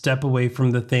 Let's step away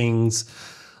from the things.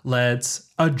 Let's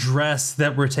address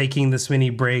that we're taking this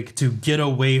mini break to get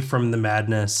away from the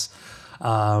madness.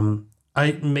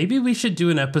 Maybe we should do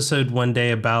an episode one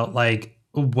day about like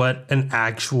what an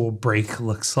actual break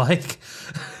looks like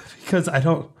because I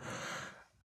don't.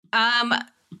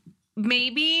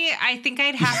 Maybe I think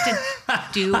I'd have to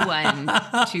do one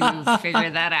to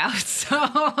figure that out. So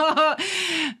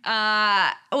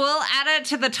we'll add it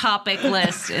to the topic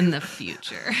list in the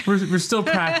future. We're still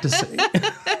practicing.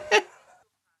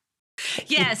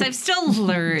 Yes, I'm still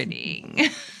learning.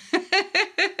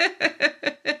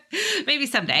 Maybe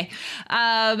someday.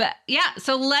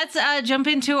 So let's jump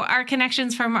into our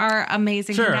connections from our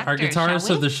amazing connectors, our guitarist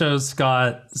of the show,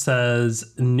 Scott,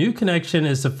 says new connection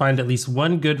is to find at least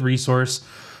one good resource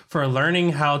for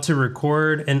learning how to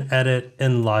record and edit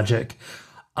in Logic.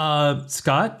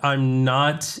 Scott, I'm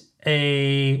not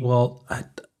a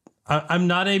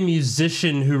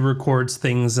musician who records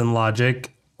things in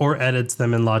Logic or edits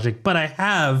them in Logic, but I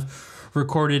have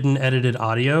recorded and edited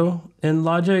audio in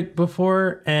Logic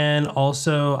before, and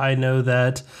also I know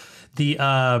that the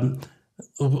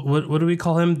what do we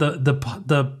call him, the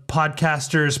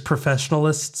podcasters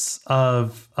professionalists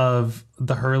of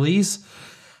the Hurleys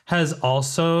has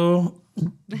also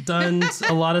done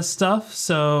a lot of stuff,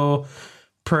 so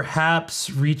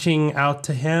perhaps reaching out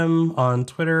to him on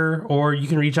Twitter, or you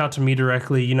can reach out to me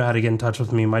directly. You know how to get in touch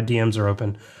with me. My DMs are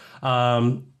open.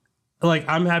 Like,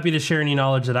 I'm happy to share any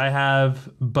knowledge that I have,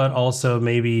 but also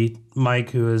maybe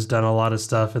Mike, who has done a lot of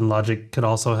stuff in Logic, could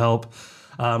also help.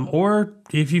 Or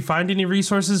if you find any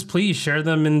resources, please share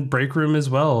them in Break Room as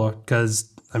well,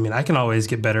 because, I mean, I can always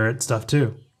get better at stuff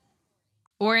too.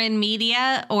 Or in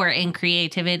media or in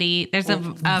creativity. There's a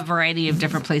variety of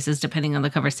different places depending on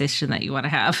the conversation that you want to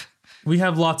have. We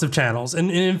have lots of channels. And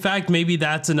in fact, maybe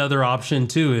that's another option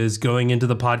too, is going into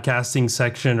the podcasting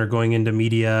section or going into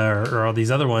media or all these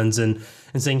other ones and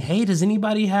saying, hey, does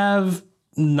anybody have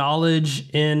knowledge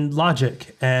in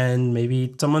Logic? And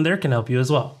maybe someone there can help you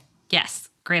as well. Yes,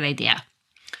 great idea.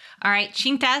 All right,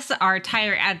 Chintas, our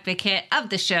tire advocate of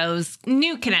the show's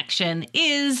new connection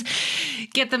is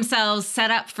get themselves set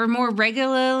up for more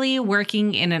regularly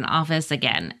working in an office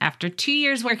again. After 2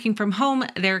 years working from home,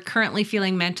 they're currently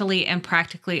feeling mentally and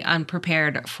practically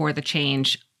unprepared for the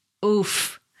change.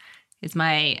 Oof, is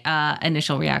my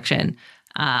initial reaction.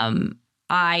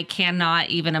 I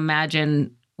cannot even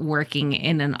imagine working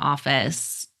in an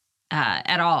office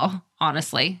at all,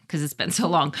 honestly, because it's been so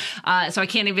long. So I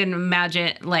can't even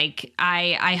imagine, like,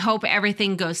 I hope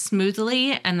everything goes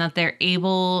smoothly and that they're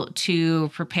able to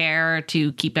prepare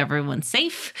to keep everyone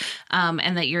safe,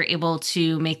 and that you're able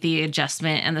to make the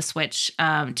adjustment and the switch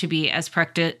to be as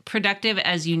productive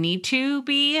as you need to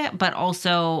be, but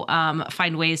also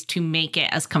find ways to make it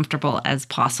as comfortable as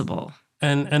possible.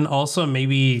 And also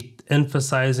maybe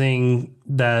emphasizing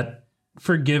that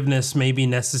forgiveness may be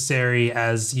necessary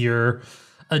as you're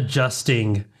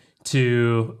adjusting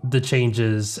to the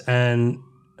changes, and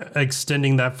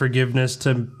extending that forgiveness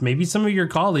to maybe some of your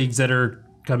colleagues that are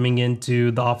coming into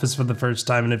the office for the first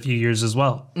time in a few years as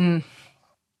well.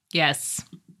 Yes.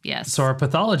 So our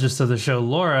pathologist of the show,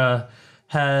 Laura,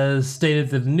 has stated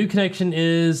that the new connection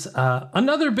is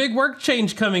another big work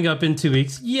change coming up in 2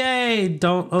 weeks. Yay!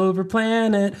 Don't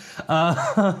overplan it.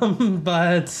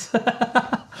 But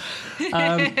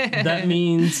that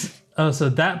means... so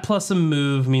that plus a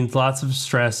move means lots of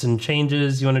stress and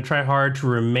changes. You want to try hard to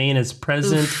remain as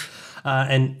present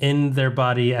and in their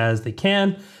body as they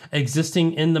can.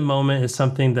 Existing in the moment is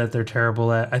something that they're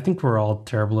terrible at. I think we're all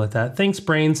terrible at that. Thanks,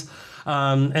 brains.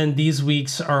 And these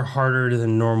weeks are harder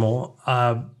than normal.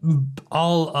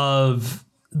 All of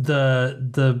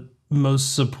the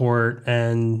most support,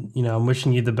 and I'm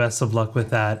wishing you the best of luck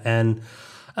with that. And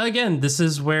again, this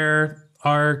is where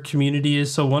our community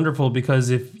is so wonderful, because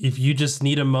if you just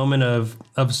need a moment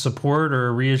of support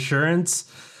or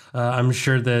reassurance, I'm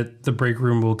sure that the Break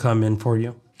Room will come in for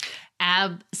you.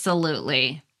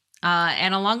 Absolutely.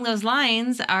 And along those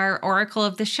lines, our oracle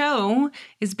of the show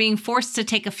is being forced to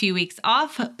take a few weeks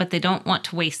off, but they don't want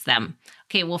to waste them.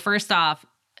 Okay, well, first off,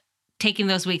 taking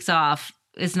those weeks off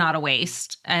is not a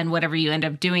waste, and whatever you end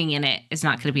up doing in it is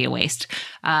not going to be a waste.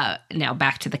 Now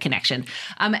back to the connection.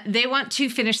 They want to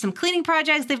finish some cleaning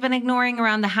projects they've been ignoring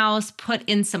around the house, put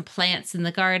in some plants in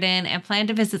the garden, and plan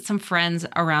to visit some friends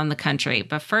around the country.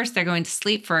 But first, they're going to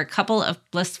sleep for a couple of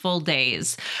blissful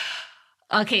days.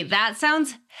 Okay, that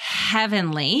sounds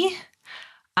heavenly.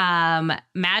 Mad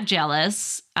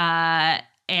jealous.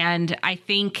 And I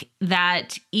think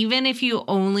that even if you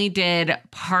only did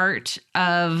part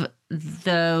of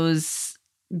those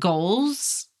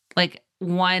goals, like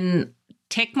one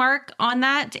tick mark on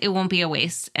that, it won't be a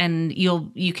waste, and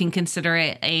you can consider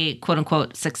it a quote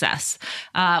unquote success.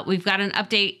 We've got an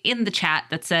update in the chat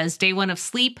that says day 1 of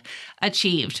sleep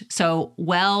achieved. So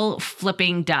well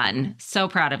flipping done. So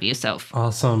proud of you, Soph.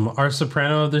 Awesome. Our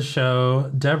soprano of the show,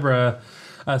 Deborah,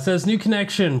 says new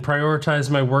connection, prioritize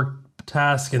my work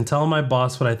task and tell my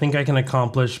boss what I think I can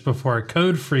accomplish before a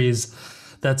code freeze.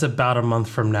 That's about a month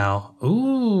from now.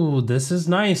 Ooh, this is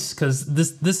nice, because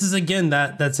this is again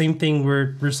that same thing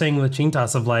we're saying with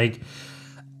Chintas of like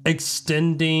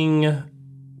extending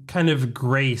kind of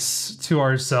grace to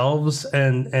ourselves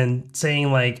and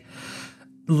saying like,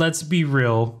 let's be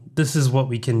real, this is what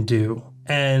we can do,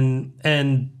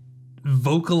 and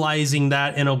vocalizing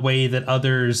that in a way that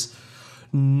others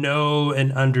know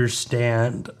and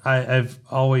understand. I've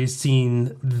always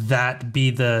seen that be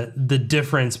the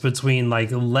difference between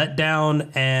like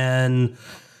letdown and,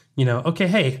 okay,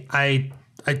 hey, I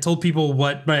told people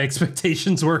what my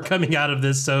expectations were coming out of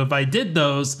this. So if I did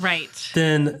those, right,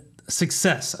 then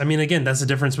success. I mean, again, that's the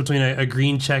difference between a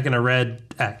green check and a red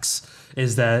X,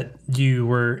 is that you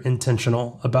were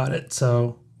intentional about it.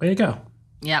 So way to go.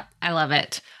 Yep, I love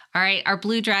it. All right, our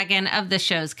blue dragon of the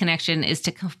show's connection is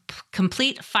to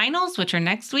complete finals, which are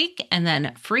next week, and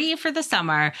then free for the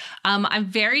summer. I'm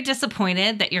very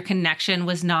disappointed that your connection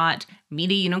was not meet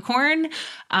a unicorn,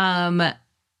 but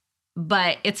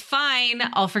it's fine.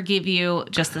 I'll forgive you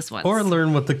just this once. Or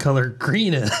learn what the color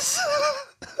green is.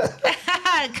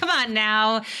 Come on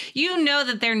now. You know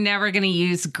that they're never going to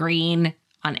use green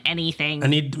on anything. I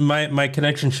need my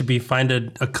connection should be find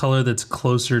a color that's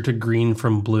closer to green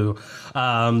from blue.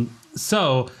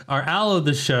 So our owl of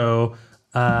the show,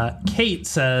 Kate,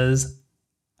 says,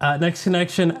 next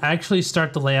connection, actually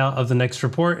start the layout of the next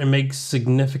report and make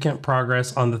significant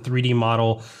progress on the 3D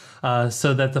model,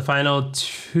 so that the final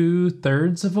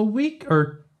 2/3 of a week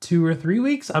or 2 or 3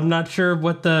 weeks, I'm not sure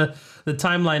what the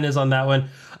timeline is on that one,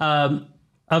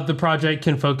 of the project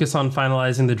can focus on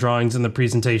finalizing the drawings and the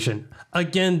presentation.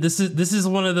 Again, this is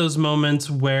one of those moments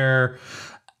where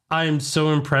I'm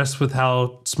so impressed with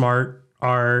how smart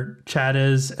our chat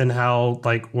is and how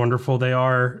like wonderful they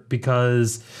are,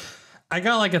 because I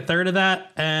got like a third of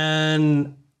that,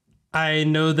 and I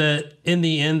know that in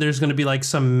the end there's going to be like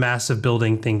some massive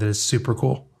building thing that is super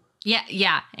cool.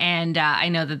 Yeah, and I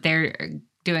know that they're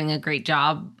doing a great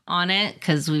job on it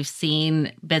because we've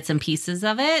seen bits and pieces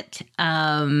of it.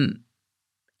 And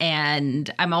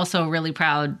I'm also really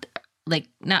proud, like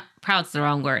not proud's the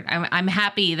wrong word. I'm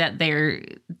happy that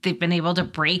they've been able to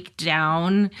break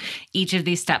down each of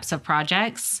these steps of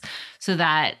projects so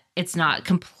that it's not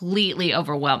completely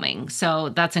overwhelming. So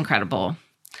that's incredible.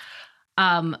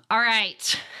 All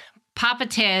right, Papa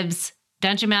Tibbs,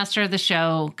 Dungeon Master of the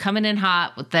show, coming in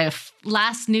hot with the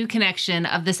last new connection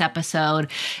of this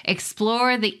episode.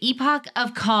 Explore the epoch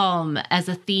of calm as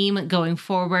a theme going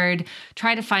forward.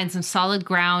 Try to find some solid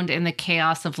ground in the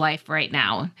chaos of life right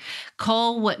now.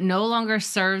 Cull what no longer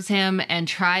serves him and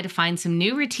try to find some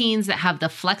new routines that have the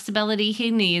flexibility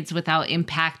he needs without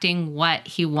impacting what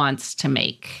he wants to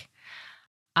make.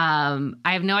 I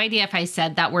have no idea if I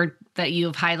said that word that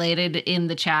you've highlighted in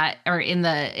the chat or in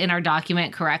our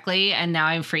document correctly, and now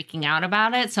I'm freaking out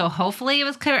about it. So hopefully it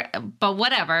was correct, but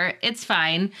whatever, it's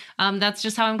fine. That's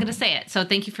just how I'm going to say it. So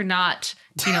thank you for not,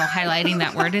 highlighting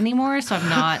that word anymore. So I'm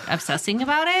not obsessing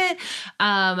about it.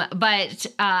 But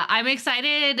I'm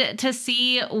excited to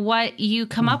see what you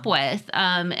come up with,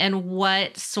 and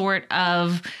what sort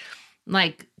of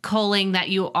like culling that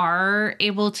you are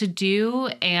able to do,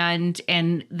 and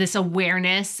this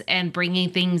awareness and bringing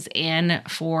things in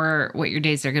for what your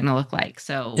days are going to look like.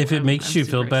 So if it makes you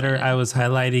feel better, I was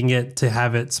highlighting it to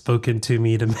have it spoken to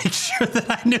me to make sure that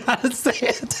I knew how to say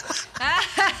it.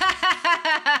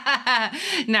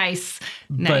 Nice.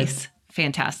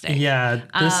 Fantastic. Yeah.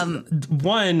 Okay.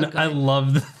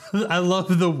 I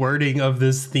love the wording of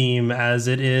this theme, as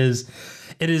it is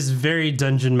very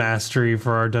dungeon mastery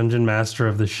for our dungeon master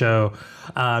of the show.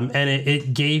 And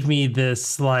it gave me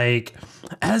this, like,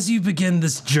 as you begin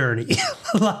this journey,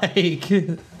 like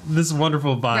this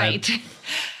wonderful vibe.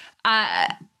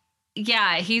 Right.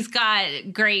 Yeah, he's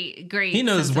got great. He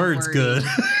knows sense of words good.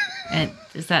 And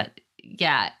is that,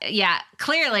 yeah,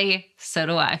 clearly, so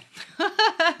do I.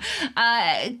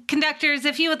 Conductors,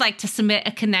 if you would like to submit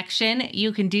a connection,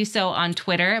 you can do so on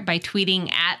Twitter by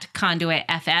tweeting at Conduit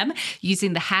FM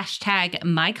using the hashtag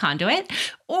MyConduit,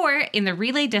 or in the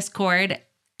Relay Discord,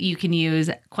 you can use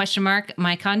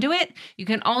 !MyConduit. You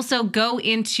can also go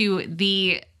into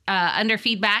the under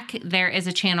feedback, there is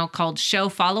a channel called Show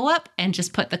Follow Up, and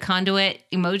just put the conduit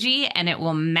emoji and it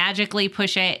will magically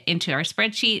push it into our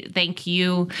spreadsheet. Thank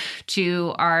you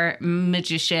to our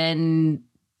magician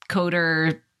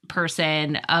coder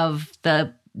person of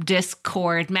the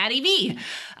Discord, Maddie V.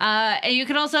 And you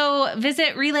can also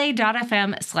visit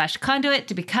relay.fm/conduit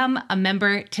to become a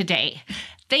member today.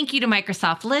 Thank you to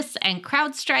Microsoft Lists and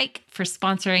CrowdStrike for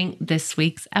sponsoring this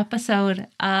week's episode.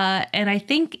 And I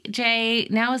think, Jay,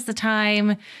 now is the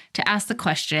time to ask the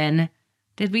question,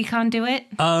 did we conduit?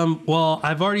 Well,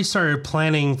 I've already started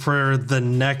planning for the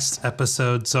next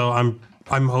episode, so I'm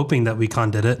hoping that we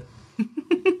did it.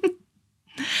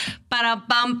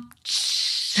 Ba-da-bum.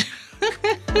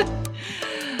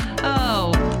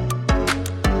 Oh.